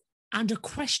knowledge and a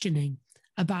questioning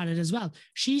about it as well.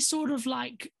 She's sort of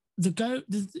like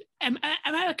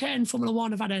America and Formula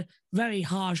One have had a very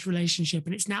harsh relationship,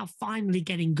 and it's now finally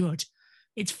getting good.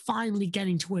 It's finally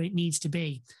getting to where it needs to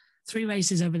be. 3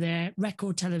 races over there,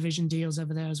 record television deals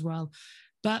over there as well.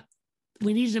 But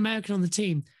we need an American on the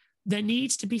team. There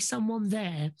needs to be someone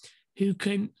there who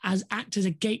can act as a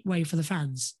gateway for the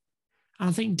fans. And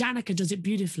I think Danica does it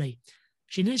beautifully.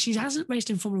 She hasn't raced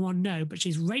in Formula One, no, but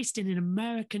she's raced in an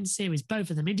American series, both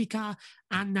of them, IndyCar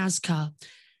and NASCAR.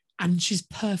 And she's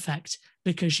perfect,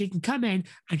 because she can come in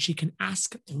and she can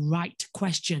ask the right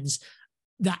questions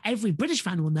that every British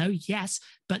fan will know, yes,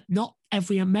 but not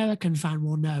every American fan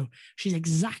will know. She's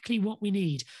exactly what we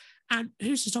need. And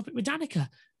who's to stop it with Danica?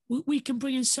 We can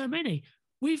bring in so many.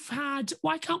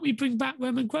 Why can't we bring back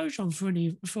Roman Grosjean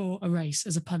for a race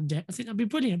as a pundit? I think that'd be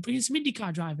brilliant. Bring in some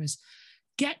IndyCar drivers.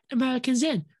 Get Americans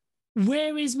in.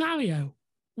 Where is Mario?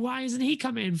 Why isn't he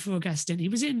coming in for a guest in? He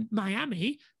was in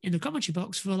Miami in the commentary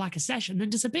box for like a session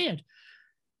and disappeared.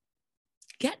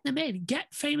 Get them in.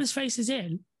 Get famous faces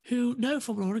in who know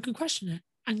Formula One and can question it,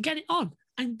 and get it on.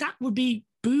 And that would be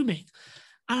booming.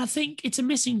 And I think it's a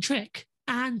missing trick.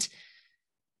 And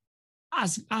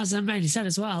as I mainly said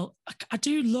as well, I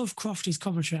do love Crofty's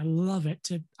commentary. I love it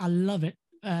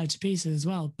to pieces as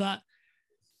well. But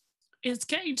it's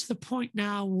getting to the point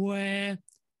now where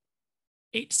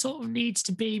it sort of needs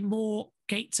to be more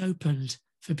gates opened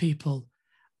for people.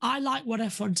 I like what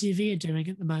F1 TV are doing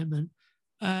at the moment,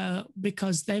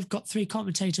 because they've got 3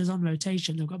 commentators on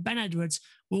rotation. They've got Ben Edwards,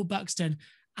 Will Buxton,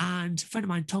 and a friend of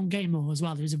mine, Tom Gaymore, as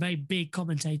well, who's a very big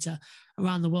commentator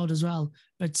around the world as well.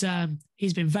 But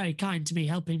he's been very kind to me,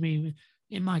 helping me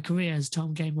in my career as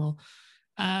Tom Gaymore.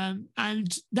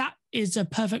 And that is a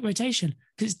perfect rotation,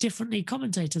 because it's differently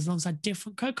commentators alongside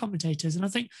different co-commentators. And I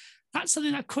think That's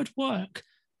something that could work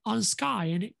on Sky,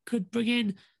 and it could bring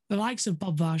in the likes of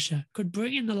Bob Varsha, could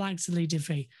bring in the likes of Lee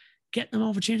Diffie, get them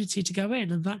opportunity to go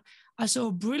in. And that I saw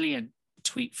a brilliant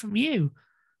tweet from you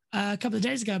a couple of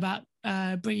days ago about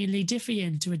bringing Lee Diffie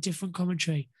into a different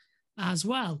commentary as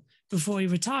well before he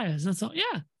retires. And I thought,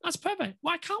 yeah, that's perfect.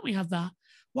 Why can't we have that?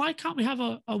 Why can't we have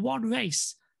a one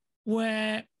race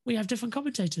where we have different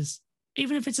commentators,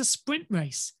 even if it's a sprint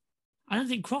race? I don't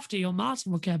think Crofty or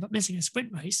Martin will care about missing a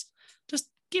sprint race. Just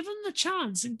give them the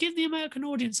chance and give the American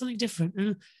audience something different.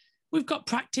 And we've got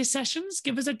practice sessions.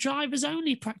 Give us a drivers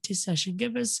only practice session.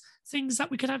 Give us things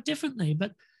that we could have differently.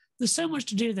 But there's so much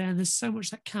to do there, and there's so much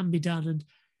that can be done. And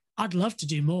I'd love to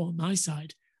do more on my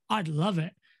side. I'd love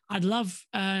it. I'd love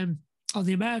on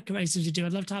the America races we do.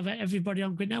 I'd love to have everybody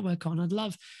on Grid Network on. I'd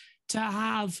love to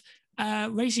have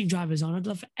racing drivers on. I'd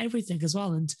love everything as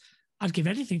well. And I'd give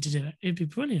anything to do it. It'd be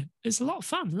brilliant. It's a lot of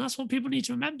fun. And that's what people need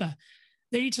to remember.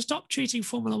 They need to stop treating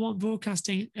Formula One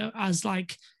broadcasting as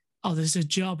like, oh, this is a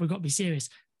job, we've got to be serious.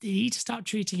 They need to start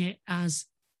treating it as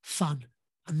fun.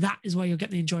 And that is where you'll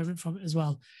get the enjoyment from it as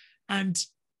well. And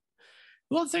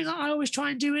one thing that I always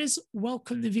try and do is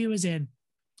welcome the viewers in.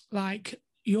 Like,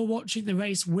 you're watching the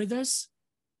race with us,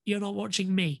 you're not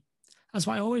watching me. That's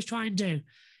what I always try and do.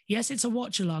 Yes, it's a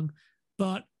watch along,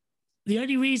 but the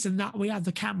only reason that we have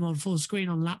the camera on full screen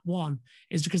on lap 1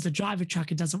 is because the driver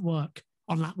tracker doesn't work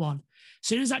on lap 1. As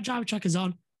soon as that driver tracker's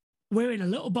on, we're in a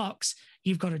little box.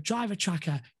 You've got a driver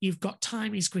tracker, you've got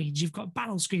timing screens, you've got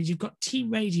battle screens, you've got team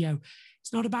radio.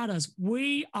 It's not about us.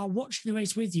 We are watching the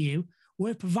race with you.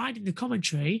 We're providing the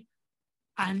commentary,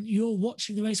 and you're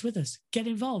watching the race with us. Get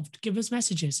involved. Give us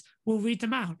messages. We'll read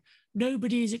them out.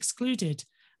 Nobody is excluded.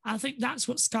 I think that's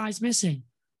what Sky's missing.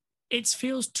 It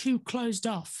feels too closed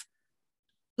off.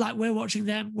 Like we're watching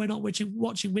them, we're not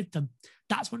watching with them.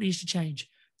 That's what needs to change.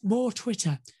 More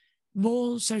Twitter,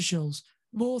 more socials,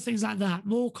 more things like that,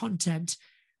 more content,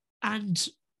 and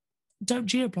don't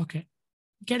geo-block it.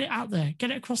 Get it out there.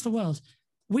 Get it across the world.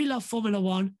 We love Formula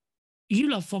One. You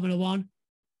love Formula One.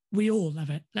 We all love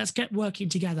it. Let's get working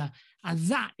together. And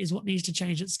that is what needs to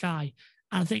change at Sky.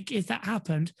 And I think if that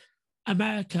happened,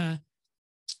 America,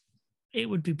 it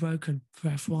would be broken for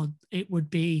F1. It would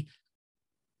be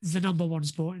the number one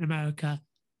sport in America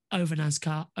over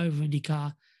NASCAR, over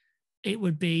IndyCar. It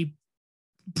would be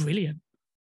brilliant.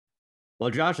 Well,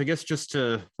 Josh, I guess just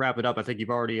to wrap it up, I think you've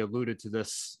already alluded to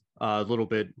this a little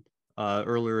bit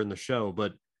earlier in the show,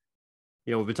 but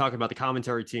we've been talking about the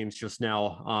commentary teams just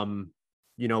now.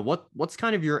 What's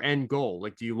kind of your end goal?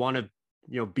 Like, do you want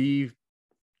to, be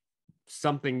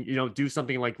something, do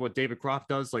something like what David Croft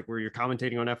does, like where you're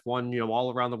commentating on F1,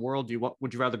 all around the world?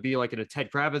 Would you rather be like in a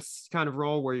Ted Kravitz kind of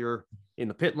role where you're in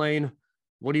the pit lane?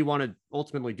 What do you want to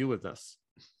ultimately do with this?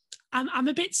 I'm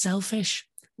a bit selfish.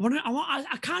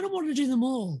 I kind of want to do them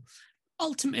all.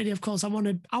 Ultimately, of course, I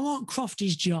want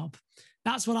Crofty's job.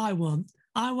 That's what I want.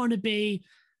 I want to be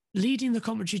leading the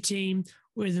commentary team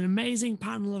with an amazing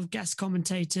panel of guest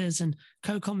commentators and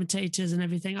co-commentators and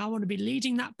everything. I want to be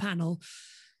leading that panel,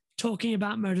 talking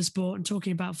about motorsport and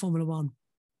talking about Formula One.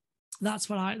 That's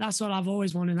what I've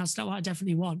always wanted. That's what I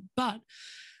definitely want. But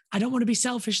I don't want to be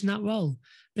selfish in that role,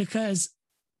 because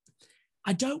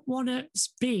I don't want to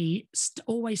be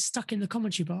always stuck in the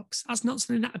commentary box. That's not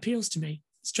something that appeals to me,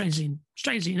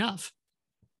 strangely enough.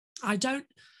 I don't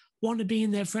want to be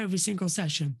in there for every single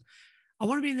session. I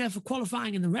want to be in there for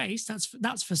qualifying in the race.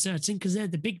 That's for certain, because they're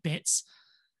the big bits.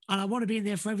 And I want to be in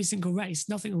there for every single race.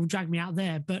 Nothing will drag me out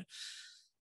there. But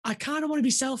I kind of want to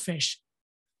be selfish.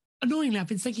 Annoyingly, I've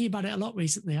been thinking about it a lot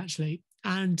recently, actually.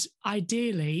 And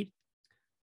ideally,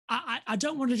 I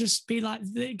don't want to just be like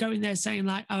going there saying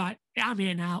like, all right, I'm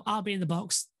here now. I'll be in the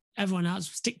box. Everyone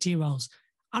else, stick to your roles.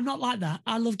 I'm not like that.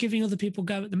 I love giving other people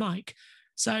go at the mic.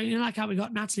 So, like how we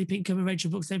got Natalie Pinkham and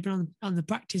Rachel Brooks, they've been on the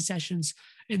practice sessions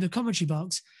in the commentary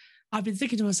box. I've been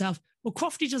thinking to myself, well,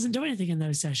 Crofty doesn't do anything in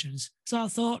those sessions. So I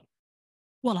thought,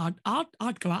 well,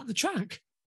 I'd go out on the track.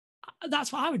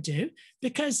 That's what I would do,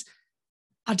 because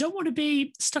I don't want to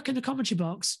be stuck in the commentary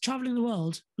box, traveling the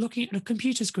world, looking at a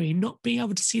computer screen, not being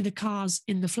able to see the cars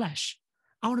in the flesh.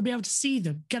 I want to be able to see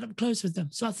them, get up close with them.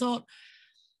 So I thought,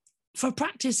 for a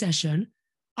practice session,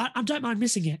 I don't mind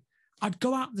missing it. I'd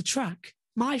go out on the track.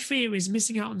 My fear is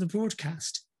missing out on the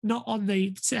broadcast, not on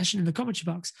the session in the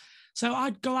commentary box. So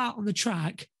I'd go out on the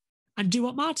track and do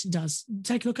what Martin does,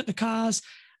 take a look at the cars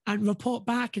and report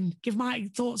back and give my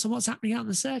thoughts on what's happening out on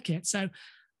the circuit. So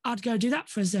I'd go do that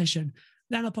for a session.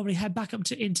 Then I'll probably head back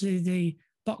up into the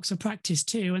box of practice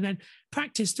 2, and then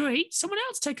practice 3, someone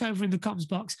else take over in the comms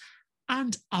box,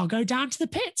 and I'll go down to the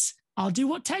pits. I'll do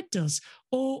what Ted does,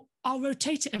 or I'll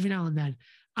rotate it every now and then.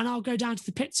 and I'll go down to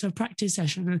the pits for a practice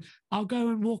session, and I'll go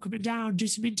and walk up and down, do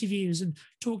some interviews and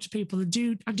talk to people and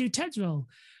do Ted's role.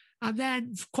 And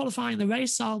then qualifying the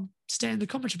race, I'll stay in the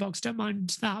commentary box. Don't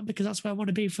mind that, because that's where I want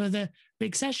to be for the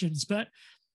big sessions. But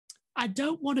I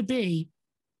don't want to be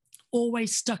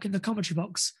always stuck in the commentary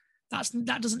box.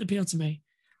 That doesn't appeal to me.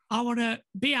 I want to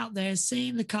be out there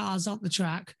seeing the cars on the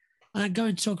track and then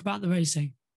going to talk about the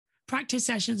racing. Practice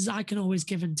sessions, I can always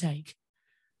give and take.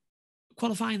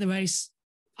 Qualifying the race,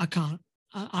 I can't.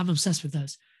 I'm obsessed with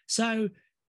those. So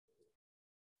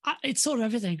it's sort of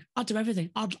everything. I'll do everything.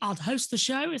 I'll host the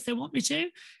show if they want me to.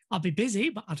 I'll be busy,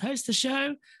 but I'd host the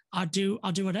show. I'll do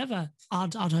whatever.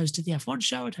 I'd host the F1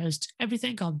 show. I'd host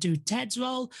everything. I'll do Ted's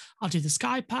role. I'll do the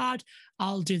Skypad.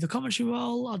 I'll do the commentary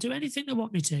role. I'll do anything they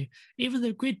want me to. Even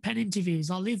the grid pen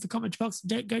interviews. I'll leave the commentary box and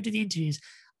don't go to the interviews.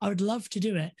 I would love to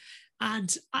do it.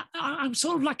 And I'm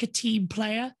sort of like a team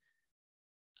player.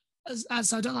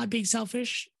 As I don't like being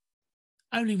selfish,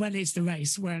 only when it's the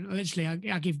race, when literally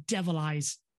I give devil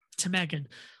eyes to Megan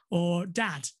or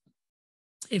Dad.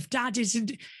 If Dad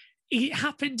isn't, it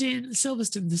happened in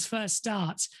Silverstone, this first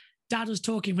start. Dad was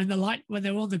talking when they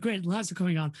were on the grid and the lights were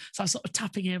coming on. So I was sort of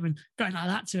tapping him and going like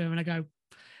that to him. And I go,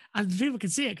 and people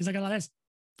can see it because I go like this,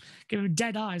 give him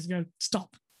dead eyes and go,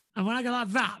 stop. And when I go like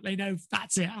that, they know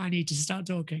that's it. I need to start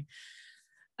talking.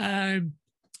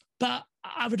 But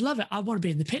I would love it. I want to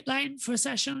be in the pit lane for a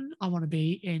session. I want to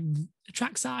be in the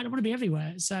trackside. I want to be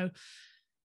everywhere. So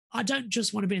I don't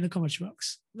just want to be in the commentary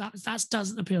box. That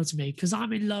doesn't appeal to me because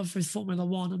I'm in love with Formula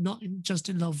One. I'm not just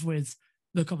in love with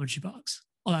the commentary box.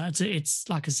 Although it's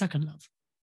like a second love.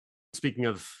 Speaking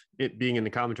of it being in the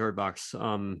commentary box,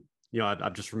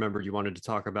 I've just remembered you wanted to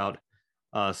talk about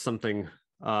something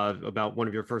about one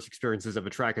of your first experiences of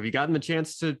a track. Have you gotten the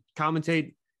chance to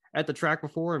commentate at the track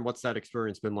before, and what's that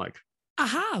experience been like? I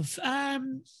have.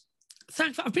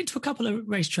 Thankfully, I've been to a couple of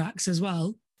racetracks as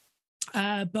well,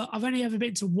 but I've only ever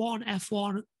been to one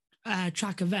F1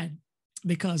 track event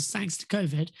because thanks to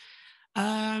COVID.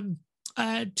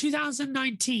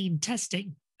 2019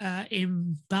 testing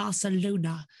in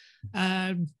Barcelona.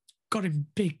 Got in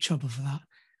big trouble for that.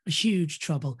 A huge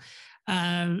trouble.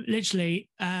 Literally,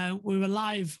 we were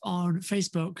live on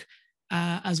Facebook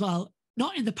as well,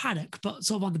 not in the paddock, but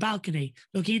sort of on the balcony,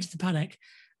 looking into the paddock.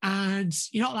 And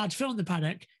you're not allowed to film the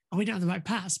paddock, and we don't have the right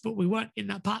pass, but we weren't in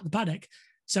that part of the paddock.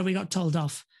 So we got told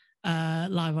off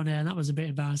live on air, and that was a bit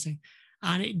embarrassing.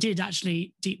 And it did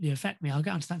actually deeply affect me. I'll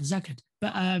get onto that in a second.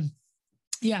 But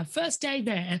first day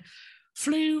there,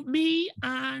 flew me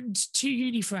and two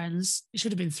uni friends. It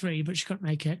should have been three, but she couldn't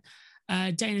make it.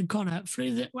 Dane and Connor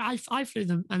I flew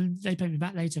them, and they paid me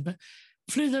back later, but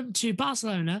flew them to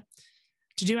Barcelona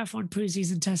to do F1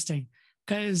 pre-season testing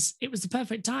because it was the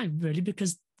perfect time, really,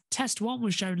 because test 1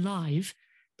 was shown live,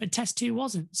 but test 2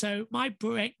 wasn't. So my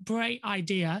great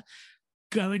idea,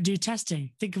 go and do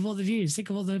testing. Think of all the views, think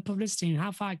of all the publicity and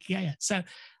how far I could get it. So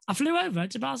I flew over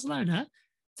to Barcelona,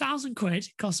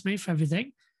 £1,000 cost me for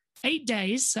everything, 8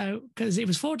 days. So, because it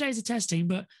was 4 days of testing,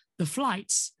 but the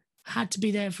flights had to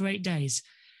be there for 8 days.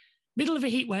 Middle of a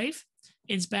heat wave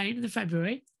in Spain in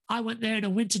February. I went there in a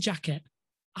winter jacket.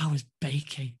 I was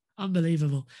baking.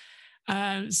 Unbelievable.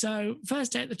 So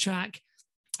first day at the track,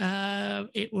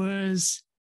 it was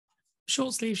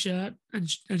short sleeve shirt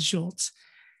and shorts.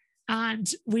 And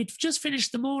we'd just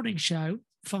finished the morning show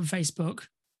from Facebook,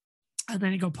 and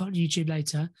then it got put on YouTube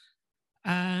later.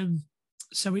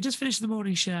 So we just finished the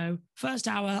morning show, first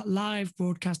hour live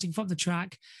broadcasting from the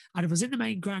track, and I was in the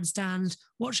main grandstand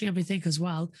watching everything as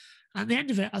well. And at the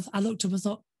end of it, I looked up and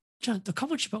thought, John, the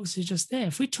commentary box is just there.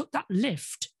 If we took that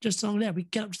lift just along there,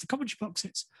 we'd get up to the commentary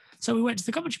boxes. So we went to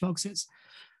the commentary boxes.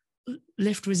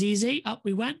 Lift was easy. Up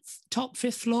we went, top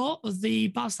 5th floor of the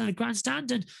Barcelona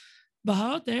grandstand, and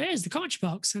behold, there is the commentary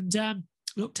box. And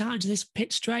looked out into this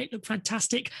pit straight, looked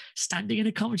fantastic. Standing in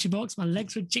a commentary box, my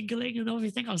legs were jiggling and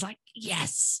everything. I was like,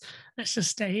 yes, let's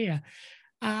just stay here.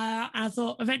 And I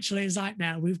thought eventually it's like,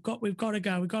 now we've got to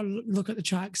go. We've got to look at the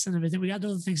tracks and everything. We had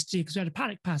other things to do because we had a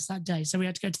paddock pass that day. So we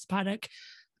had to go to the paddock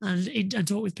and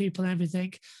talk with people and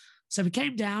everything. So we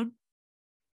came down,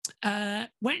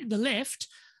 went in the lift,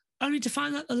 only to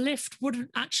find that the lift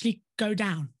wouldn't actually go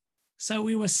down. So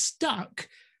we were stuck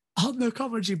on the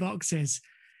commentary boxes,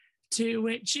 to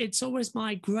which it's always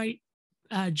my great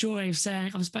joy of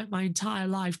saying I've spent my entire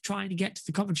life trying to get to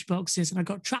the commentary boxes and I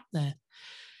got trapped there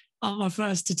on my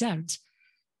first attempt.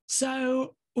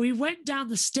 So we went down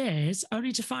the stairs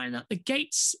only to find that the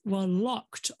gates were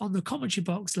locked on the commentary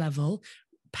box level,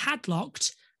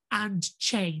 padlocked and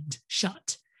chained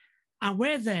shut. And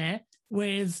we're there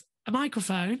with a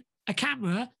microphone, a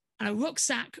camera, and a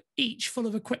rucksack each full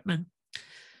of equipment.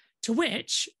 To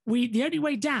which the only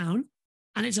way down,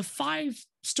 and it's a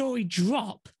 5-story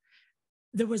drop,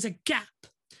 there was a gap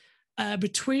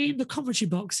between the commentary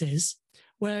boxes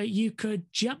where you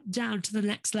could jump down to the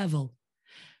next level.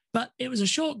 But it was a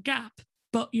short gap,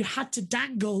 but you had to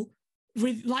dangle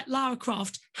with, like Lara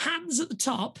Croft, hands at the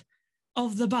top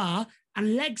of the bar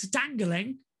and legs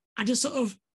dangling, and just sort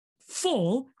of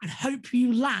fall and hope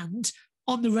you land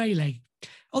on the railing.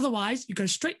 Otherwise, you go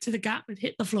straight to the gap and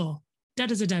hit the floor,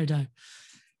 dead as a dodo.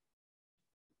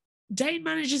 Dane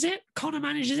manages it, Connor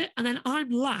manages it, and then I'm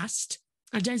last.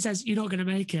 And Dane says, "You're not going to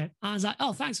make it." I was like,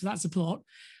 "Oh, thanks for that support."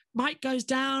 Mic goes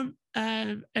down,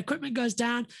 equipment goes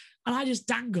down, and I just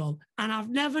dangle. And I've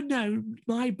never known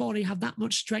my body have that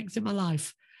much strength in my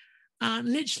life. And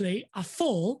literally, I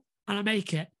fall and I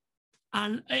make it.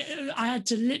 And I had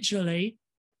to literally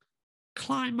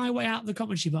climb my way out of the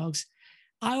commentary box.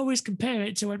 I always compare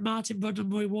it to when Martin Budd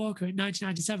and Roy Walker in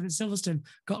 1997 at Silverstone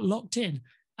got locked in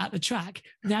at the track.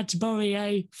 And they had to borrow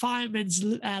a fireman's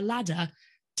ladder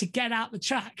to get out the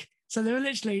track. So they were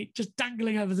literally just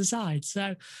dangling over the side.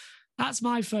 So that's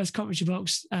my first commentary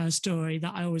box story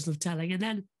that I always love telling. And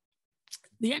then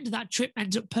the end of that trip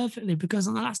ends up perfectly, because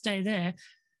on the last day there,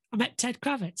 I met Ted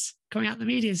Kravitz coming out the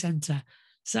media centre.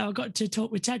 So I got to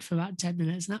talk with Ted for about 10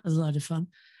 minutes, and that was a lot of fun.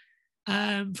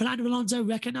 Fernando Alonso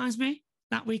recognised me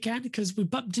that weekend because we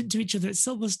bumped into each other at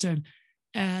Silverstone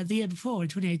the year before in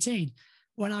 2018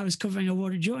 when I was covering a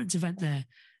World Endurance event there.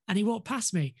 And he walked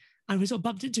past me and we sort of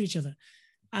bumped into each other.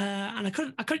 And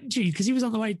I couldn't choose because he was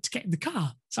on the way to get in the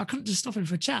car. So I couldn't just stop him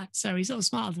for a chat. So he sort of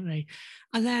smiled at me.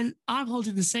 And then I'm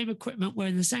holding the same equipment,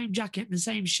 wearing the same jacket and the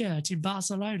same shirt in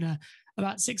Barcelona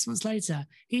about 6 months later.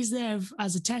 He's there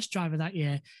as a test driver that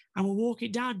year. And we're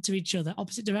walking down to each other,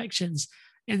 opposite directions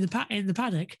in the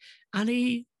paddock. And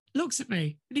he looks at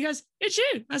me and he goes, "It's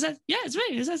you." I said, "Yeah, it's me."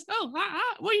 He says, "Oh,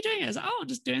 what are you doing?" I said, "Oh, I'm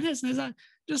just doing this." And he's like,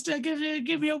 "Just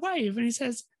give me a wave." And he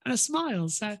says, and a smile.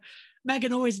 So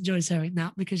Megan always enjoys hearing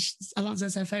that because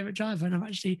Alonso's her favourite driver, and I've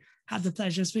actually had the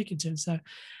pleasure of speaking to him. So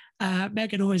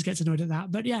Megan always gets annoyed at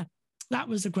that. But yeah, that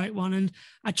was a great one. And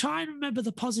I try and remember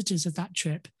the positives of that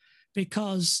trip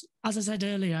because, as I said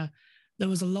earlier, there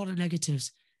was a lot of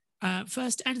negatives. End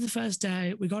of the first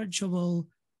day, we got in trouble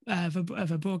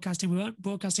for broadcasting. We weren't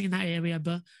broadcasting in that area,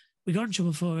 but we got in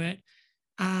trouble for it.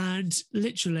 And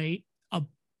literally a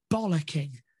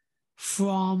bollocking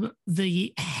from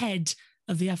the head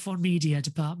of the F1 media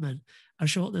department, a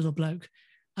short little bloke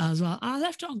as well. And I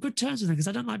left it on good terms with him because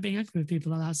I don't like being angry with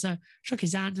people like that. So shook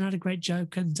his hand and had a great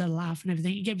joke and a laugh and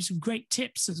everything. He gave me some great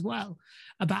tips as well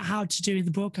about how to do in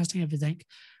the broadcasting everything.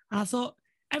 And I thought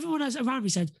everyone else around me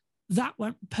said, that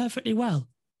went perfectly well.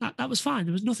 That was fine.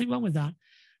 There was nothing wrong with that.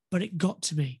 But it got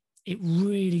to me. It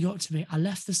really got to me. I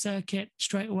left the circuit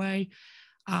straight away.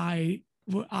 I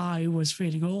was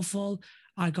feeling awful.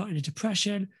 I got into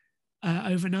depression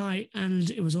overnight, and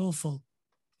it was awful.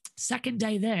 Second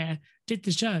day there, did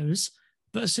the shows,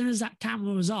 but as soon as that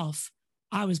camera was off,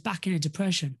 I was back in a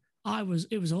depression. It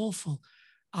was awful.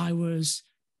 I was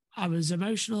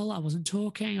emotional. I wasn't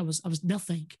talking. I was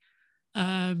nothing.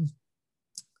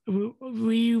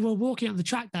 We were walking on the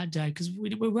track that day because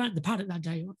we weren't in the paddock that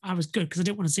day. I was good because I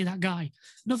didn't want to see that guy.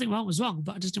 Nothing wrong was wrong,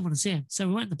 but I just didn't want to see him. So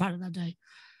we weren't in the paddock that day.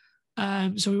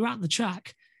 So we were out on the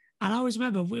track. And I always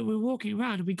remember we were walking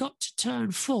around and we got to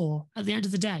turn 4 at the end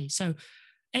of the day. So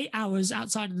 8 hours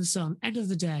outside in the sun, end of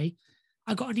the day,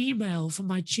 I got an email from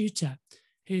my tutor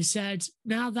who said,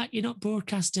 "Now that you're not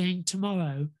broadcasting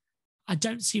tomorrow, I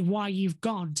don't see why you've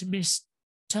gone to miss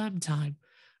term time."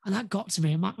 And that got to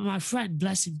me. And my friend,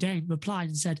 bless him, Dane, replied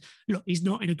and said, "Look, he's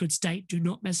not in a good state. Do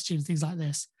not message him," things like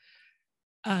this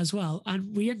as well.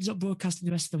 And we ended up broadcasting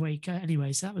the rest of the week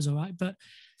anyway, so that was all right. But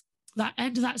that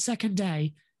end of that second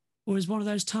day was one of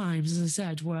those times, as I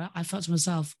said, where I felt to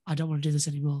myself, I don't want to do this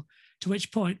anymore. To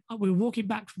which point, we were walking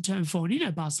back from turn 4, and you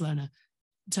know Barcelona,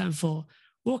 turn 4,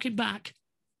 walking back,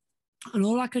 and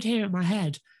all I could hear in my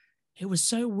head, it was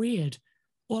so weird.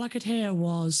 All I could hear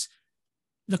was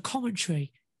the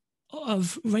commentary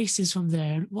of races from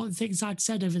there and what things I'd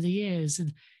said over the years. And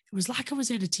it was like I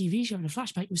was in a TV show in a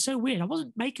flashback. It was so weird. I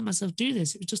wasn't making myself do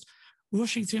this. It was just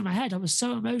rushing through my head. I was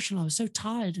so emotional. I was so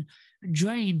tired and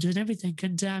drained and everything.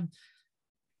 And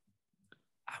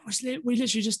we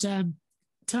literally just turned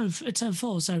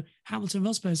 4. So Hamilton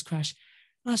Rosberg's crash.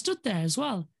 And I stood there as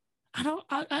well. And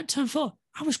at turn 4,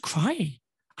 I was crying.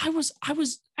 I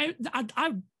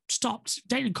stopped.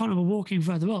 Dane and Connor were walking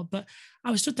further up, but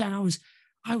I was stood there and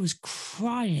I was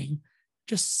crying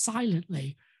just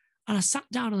silently. And I sat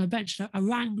down on the bench and I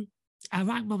rang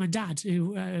mum and dad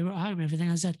who were at home and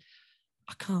everything. I said,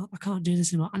 I can't do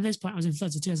this anymore. And at this point I was in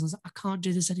floods of tears. I was like, I can't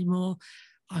do this anymore.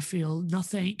 I feel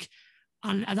nothing.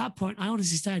 And at that point, I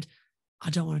honestly said, I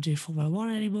don't want to do Formula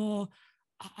One anymore.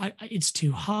 It's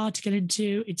too hard to get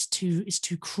into. It's too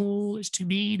cruel. It's too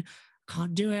mean. I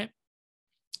can't do it.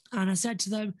 And I said to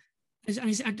them,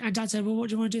 and Dad said, well, what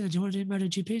do you want to do then? Do you want to do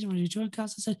MotoGP? Do you want to do touring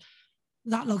cars? I said,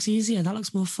 that looks easier. That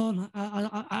looks more fun.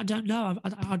 I don't know.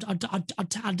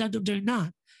 I'd end up doing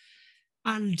that.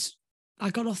 And I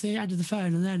got off the end of the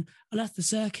phone, and then I left the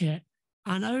circuit.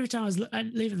 And every time I was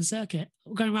leaving the circuit,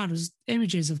 going around, was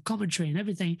images of commentary and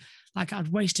everything, like I'd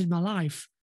wasted my life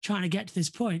trying to get to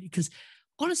this point. Because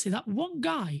honestly, that one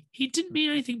guy, he didn't mean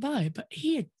anything by it, but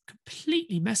he had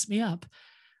completely messed me up.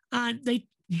 And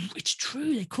it's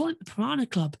true, they call it the Piranha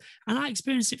Club. And I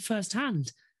experienced it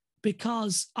firsthand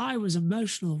because I was an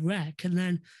emotional wreck. And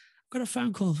then I got a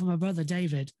phone call from my brother,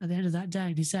 David, at the end of that day.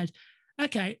 And he said,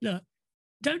 okay, look,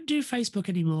 don't do Facebook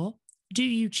anymore, do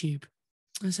YouTube.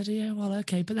 I said, yeah, well,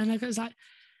 okay. But then I was like,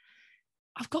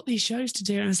 I've got these shows to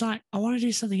do. And it's like, I want to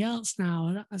do something else now.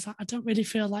 And I was like, I don't really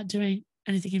feel like doing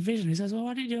anything in vision. He says, well,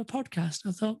 why don't you do a podcast?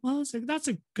 I thought, well, that's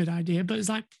a good idea. But it's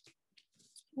like,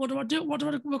 what do I do? What do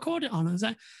I record it on? I was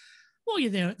like, well,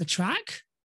 you're there at the track.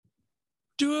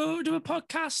 Do a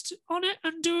podcast on it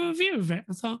and do a review of it.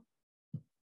 I thought,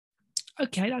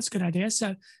 okay, that's a good idea.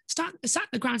 So sat in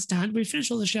the grandstand. We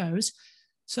finished all the shows.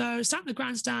 So sat in the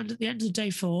grandstand at the end of day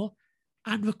 4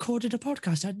 and recorded a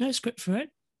podcast. I had no script for it.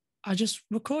 I just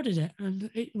recorded it, and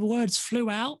words flew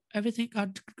out. Everything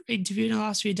I'd interviewed in the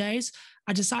last few days,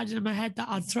 I decided in my head that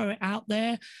I'd throw it out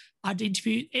there. I'd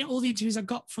interview all the interviews I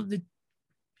got from the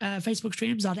Facebook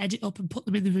streams. I'd edit up and put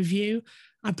them in the review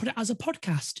and put it as a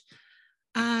podcast.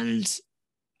 And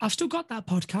I've still got that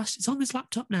podcast. It's on this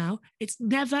laptop now. It's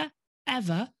never,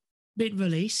 ever been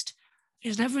released.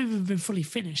 It's never even been fully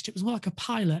finished. It was more like a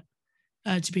pilot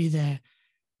to be there.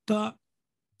 But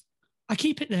I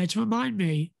keep it there to remind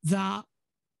me that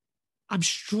I'm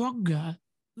stronger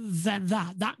than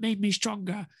that. That made me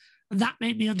stronger. And that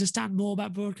made me understand more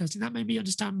about broadcasting. That made me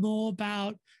understand more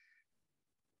about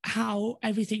how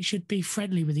everything should be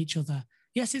friendly with each other.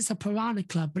 Yes, it's a Piranha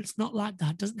Club, but it's not like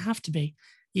that. It doesn't have to be.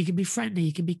 You can be friendly,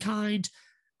 you can be kind,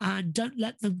 and don't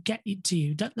let them get into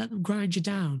you. Don't let them grind you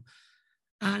down.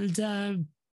 And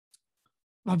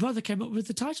my brother came up with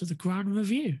the title, The Grand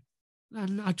Review.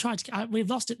 And I tried to, we've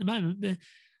lost it at the moment, but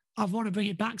I want to bring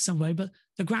it back some way. But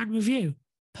The Grand Review,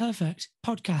 perfect.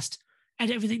 Podcast,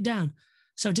 edit everything down.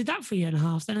 So I did that for a year and a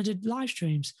half. Then I did live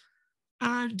streams.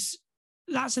 And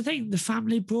that's the thing. The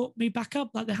family brought me back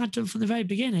up like they had done from the very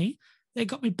beginning. They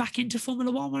got me back into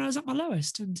Formula One when I was at my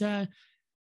lowest. And that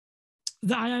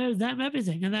I owe them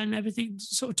everything. And then everything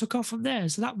sort of took off from there.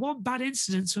 So that one bad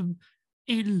incident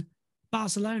in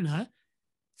Barcelona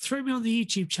threw me on the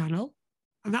YouTube channel.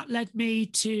 And that led me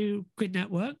to Grid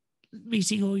Network,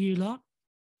 meeting all you lot.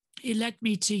 It led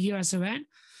me to USON.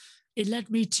 It led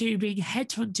me to being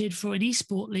headhunted for an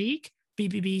esport league,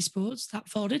 BBB Esports. That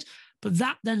folded. But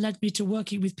that then led me to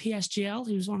working with PSGL,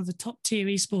 who's one of the top tier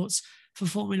esports for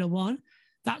Formula One.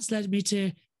 That's led me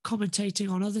to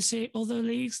commentating on other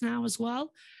leagues now as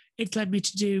well. It's led me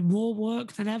to do more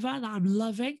work than ever that I'm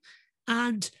loving.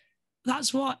 And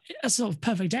that's a sort of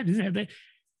perfect end, isn't it? But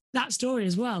that story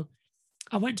as well.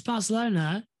 I went to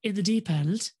Barcelona in the deep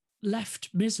end, left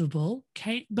miserable,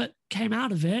 but came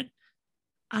out of it,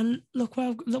 and look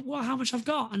how much I've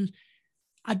got. And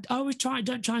I always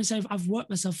don't try and say I've worked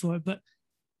myself for it, but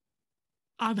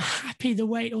I'm happy the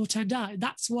way it all turned out.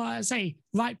 That's why I say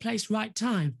right place, right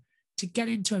time to get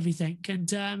into everything.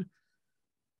 And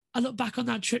I look back on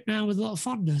that trip now with a lot of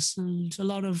fondness and a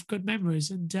lot of good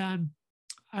memories. And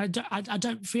I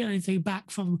don't feel anything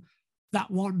back from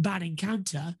that one bad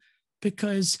encounter,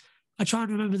 because I try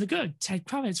and remember the good. Ted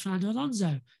Kravitz, Fernando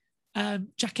Alonso,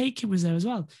 Jack Aitken was there as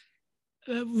well.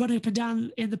 Running up and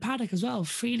down in the paddock as well,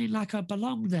 feeling like I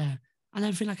belonged there, and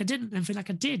then feel like I didn't, then feel like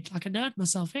I did, like I earned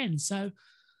myself in. So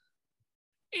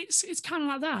it's kind of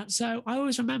like that. So I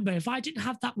always remember, if I didn't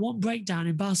have that one breakdown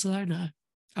in Barcelona,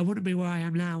 I wouldn't be where I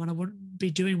am now, and I wouldn't be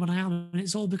doing what I am. And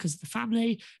it's all because of the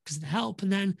family, because of the help,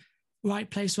 and then right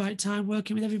place, right time,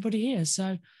 working with everybody here.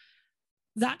 So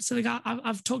that's something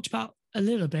I've talked about a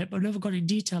little bit, but I've never gone in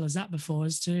detail as that before,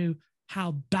 as to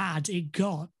how bad it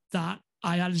got, that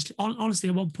I honestly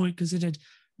at one point considered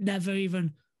never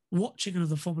even watching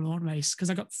another Formula One race, because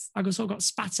I sort of got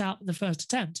spat out in the first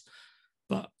attempt,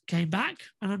 but came back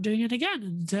and I'm doing it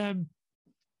again. And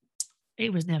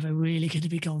it was never really going to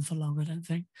be gone for long, I don't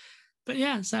think. But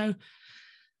yeah, so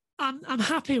I'm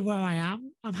happy where I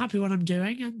am. I'm happy what I'm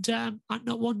doing. And at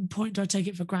not one point do I take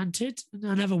it for granted. And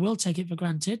I never will take it for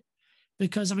granted,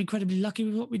 because I'm incredibly lucky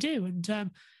with what we do.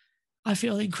 And I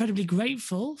feel incredibly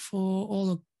grateful for all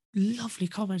the lovely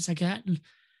comments I get and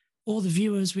all the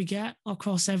viewers we get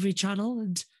across every channel.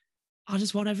 And I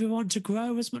just want everyone to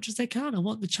grow as much as they can. I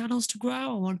want the channels to grow.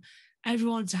 I want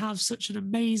everyone to have such an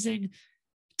amazing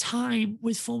time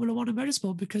with Formula One and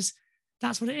motorsport, because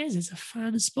that's what it is. It's a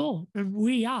fan sport, and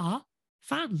we are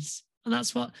fans. And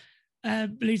that's what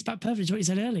leads back perfectly to what you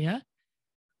said earlier.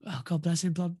 Oh, God bless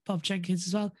him, Bob Jenkins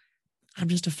as well. I'm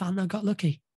just a fan that got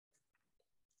lucky.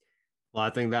 Well, I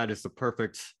think that is the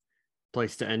perfect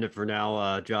place to end it for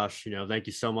now. Josh, thank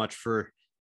you so much for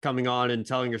coming on and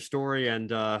telling your story.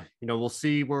 And, we'll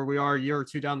see where we are a year or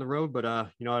two down the road. But,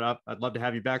 I'd love to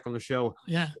have you back on the show.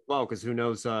 Yeah. Well, because who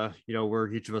knows,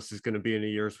 where each of us is going to be in a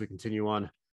year as we continue on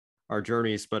our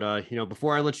journeys. But,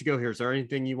 before I let you go here, is there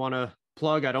anything you want to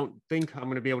plug? I don't think I'm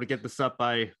going to be able to get this up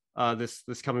by this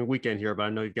coming weekend here, but I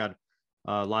know you've got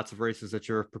lots of races that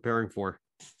you're preparing for.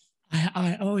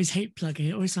 I always hate plugging.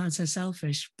 It always sounds so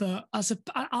selfish, but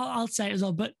I'll say it as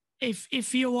well. But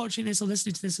if you're watching this or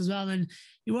listening to this as well, and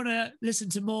you want to listen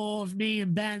to more of me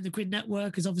and Ben, the Grid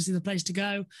Network is obviously the place to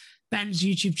go. Ben's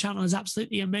YouTube channel is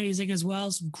absolutely amazing as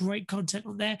well. Some great content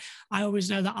on there. I always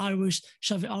know that I always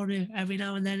shove it on every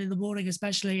now and then in the morning,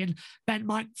 especially. And Ben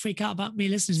might freak out about me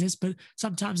listening to this, but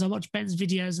sometimes I watch Ben's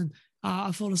videos and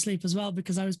I fall asleep as well,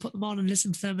 because I always put them on and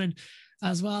listen to them and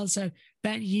as well. So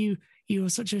Ben, you are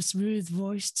such a smooth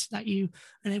voiced that you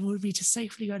enabled me to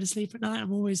safely go to sleep at night.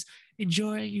 I'm always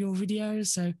enjoying your videos,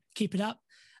 so keep it up.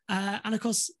 And of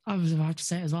course, I have to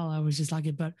say it as well, I always just like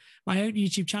it, but my own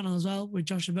YouTube channel as well with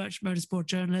Joshua Burch, motorsport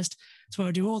journalist. It's where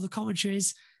I do all the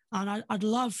commentaries. And I'd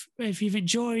love, if you've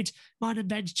enjoyed mine and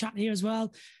Ben's chat here as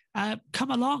well,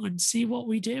 come along and see what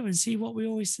we do and see what we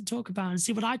always talk about and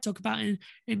see what I talk about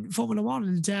in Formula One.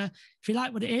 And if you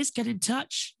like what it is, get in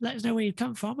touch, let us know where you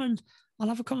come from, and I'll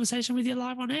have a conversation with you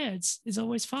live on air. It's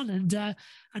always fun. And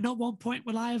not one point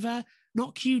will I ever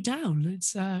knock you down.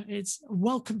 It's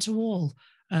welcome to all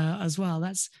as well.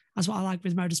 That's what I like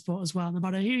with motorsport as well. No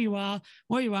matter who you are,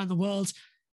 where you are in the world,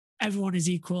 everyone is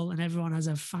equal and everyone has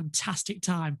a fantastic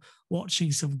time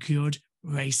watching some good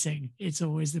racing. It's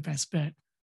always the best bit.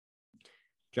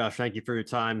 Josh, thank you for your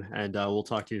time, and we'll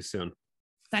talk to you soon.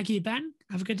 Thank you, Ben.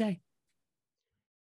 Have a good day.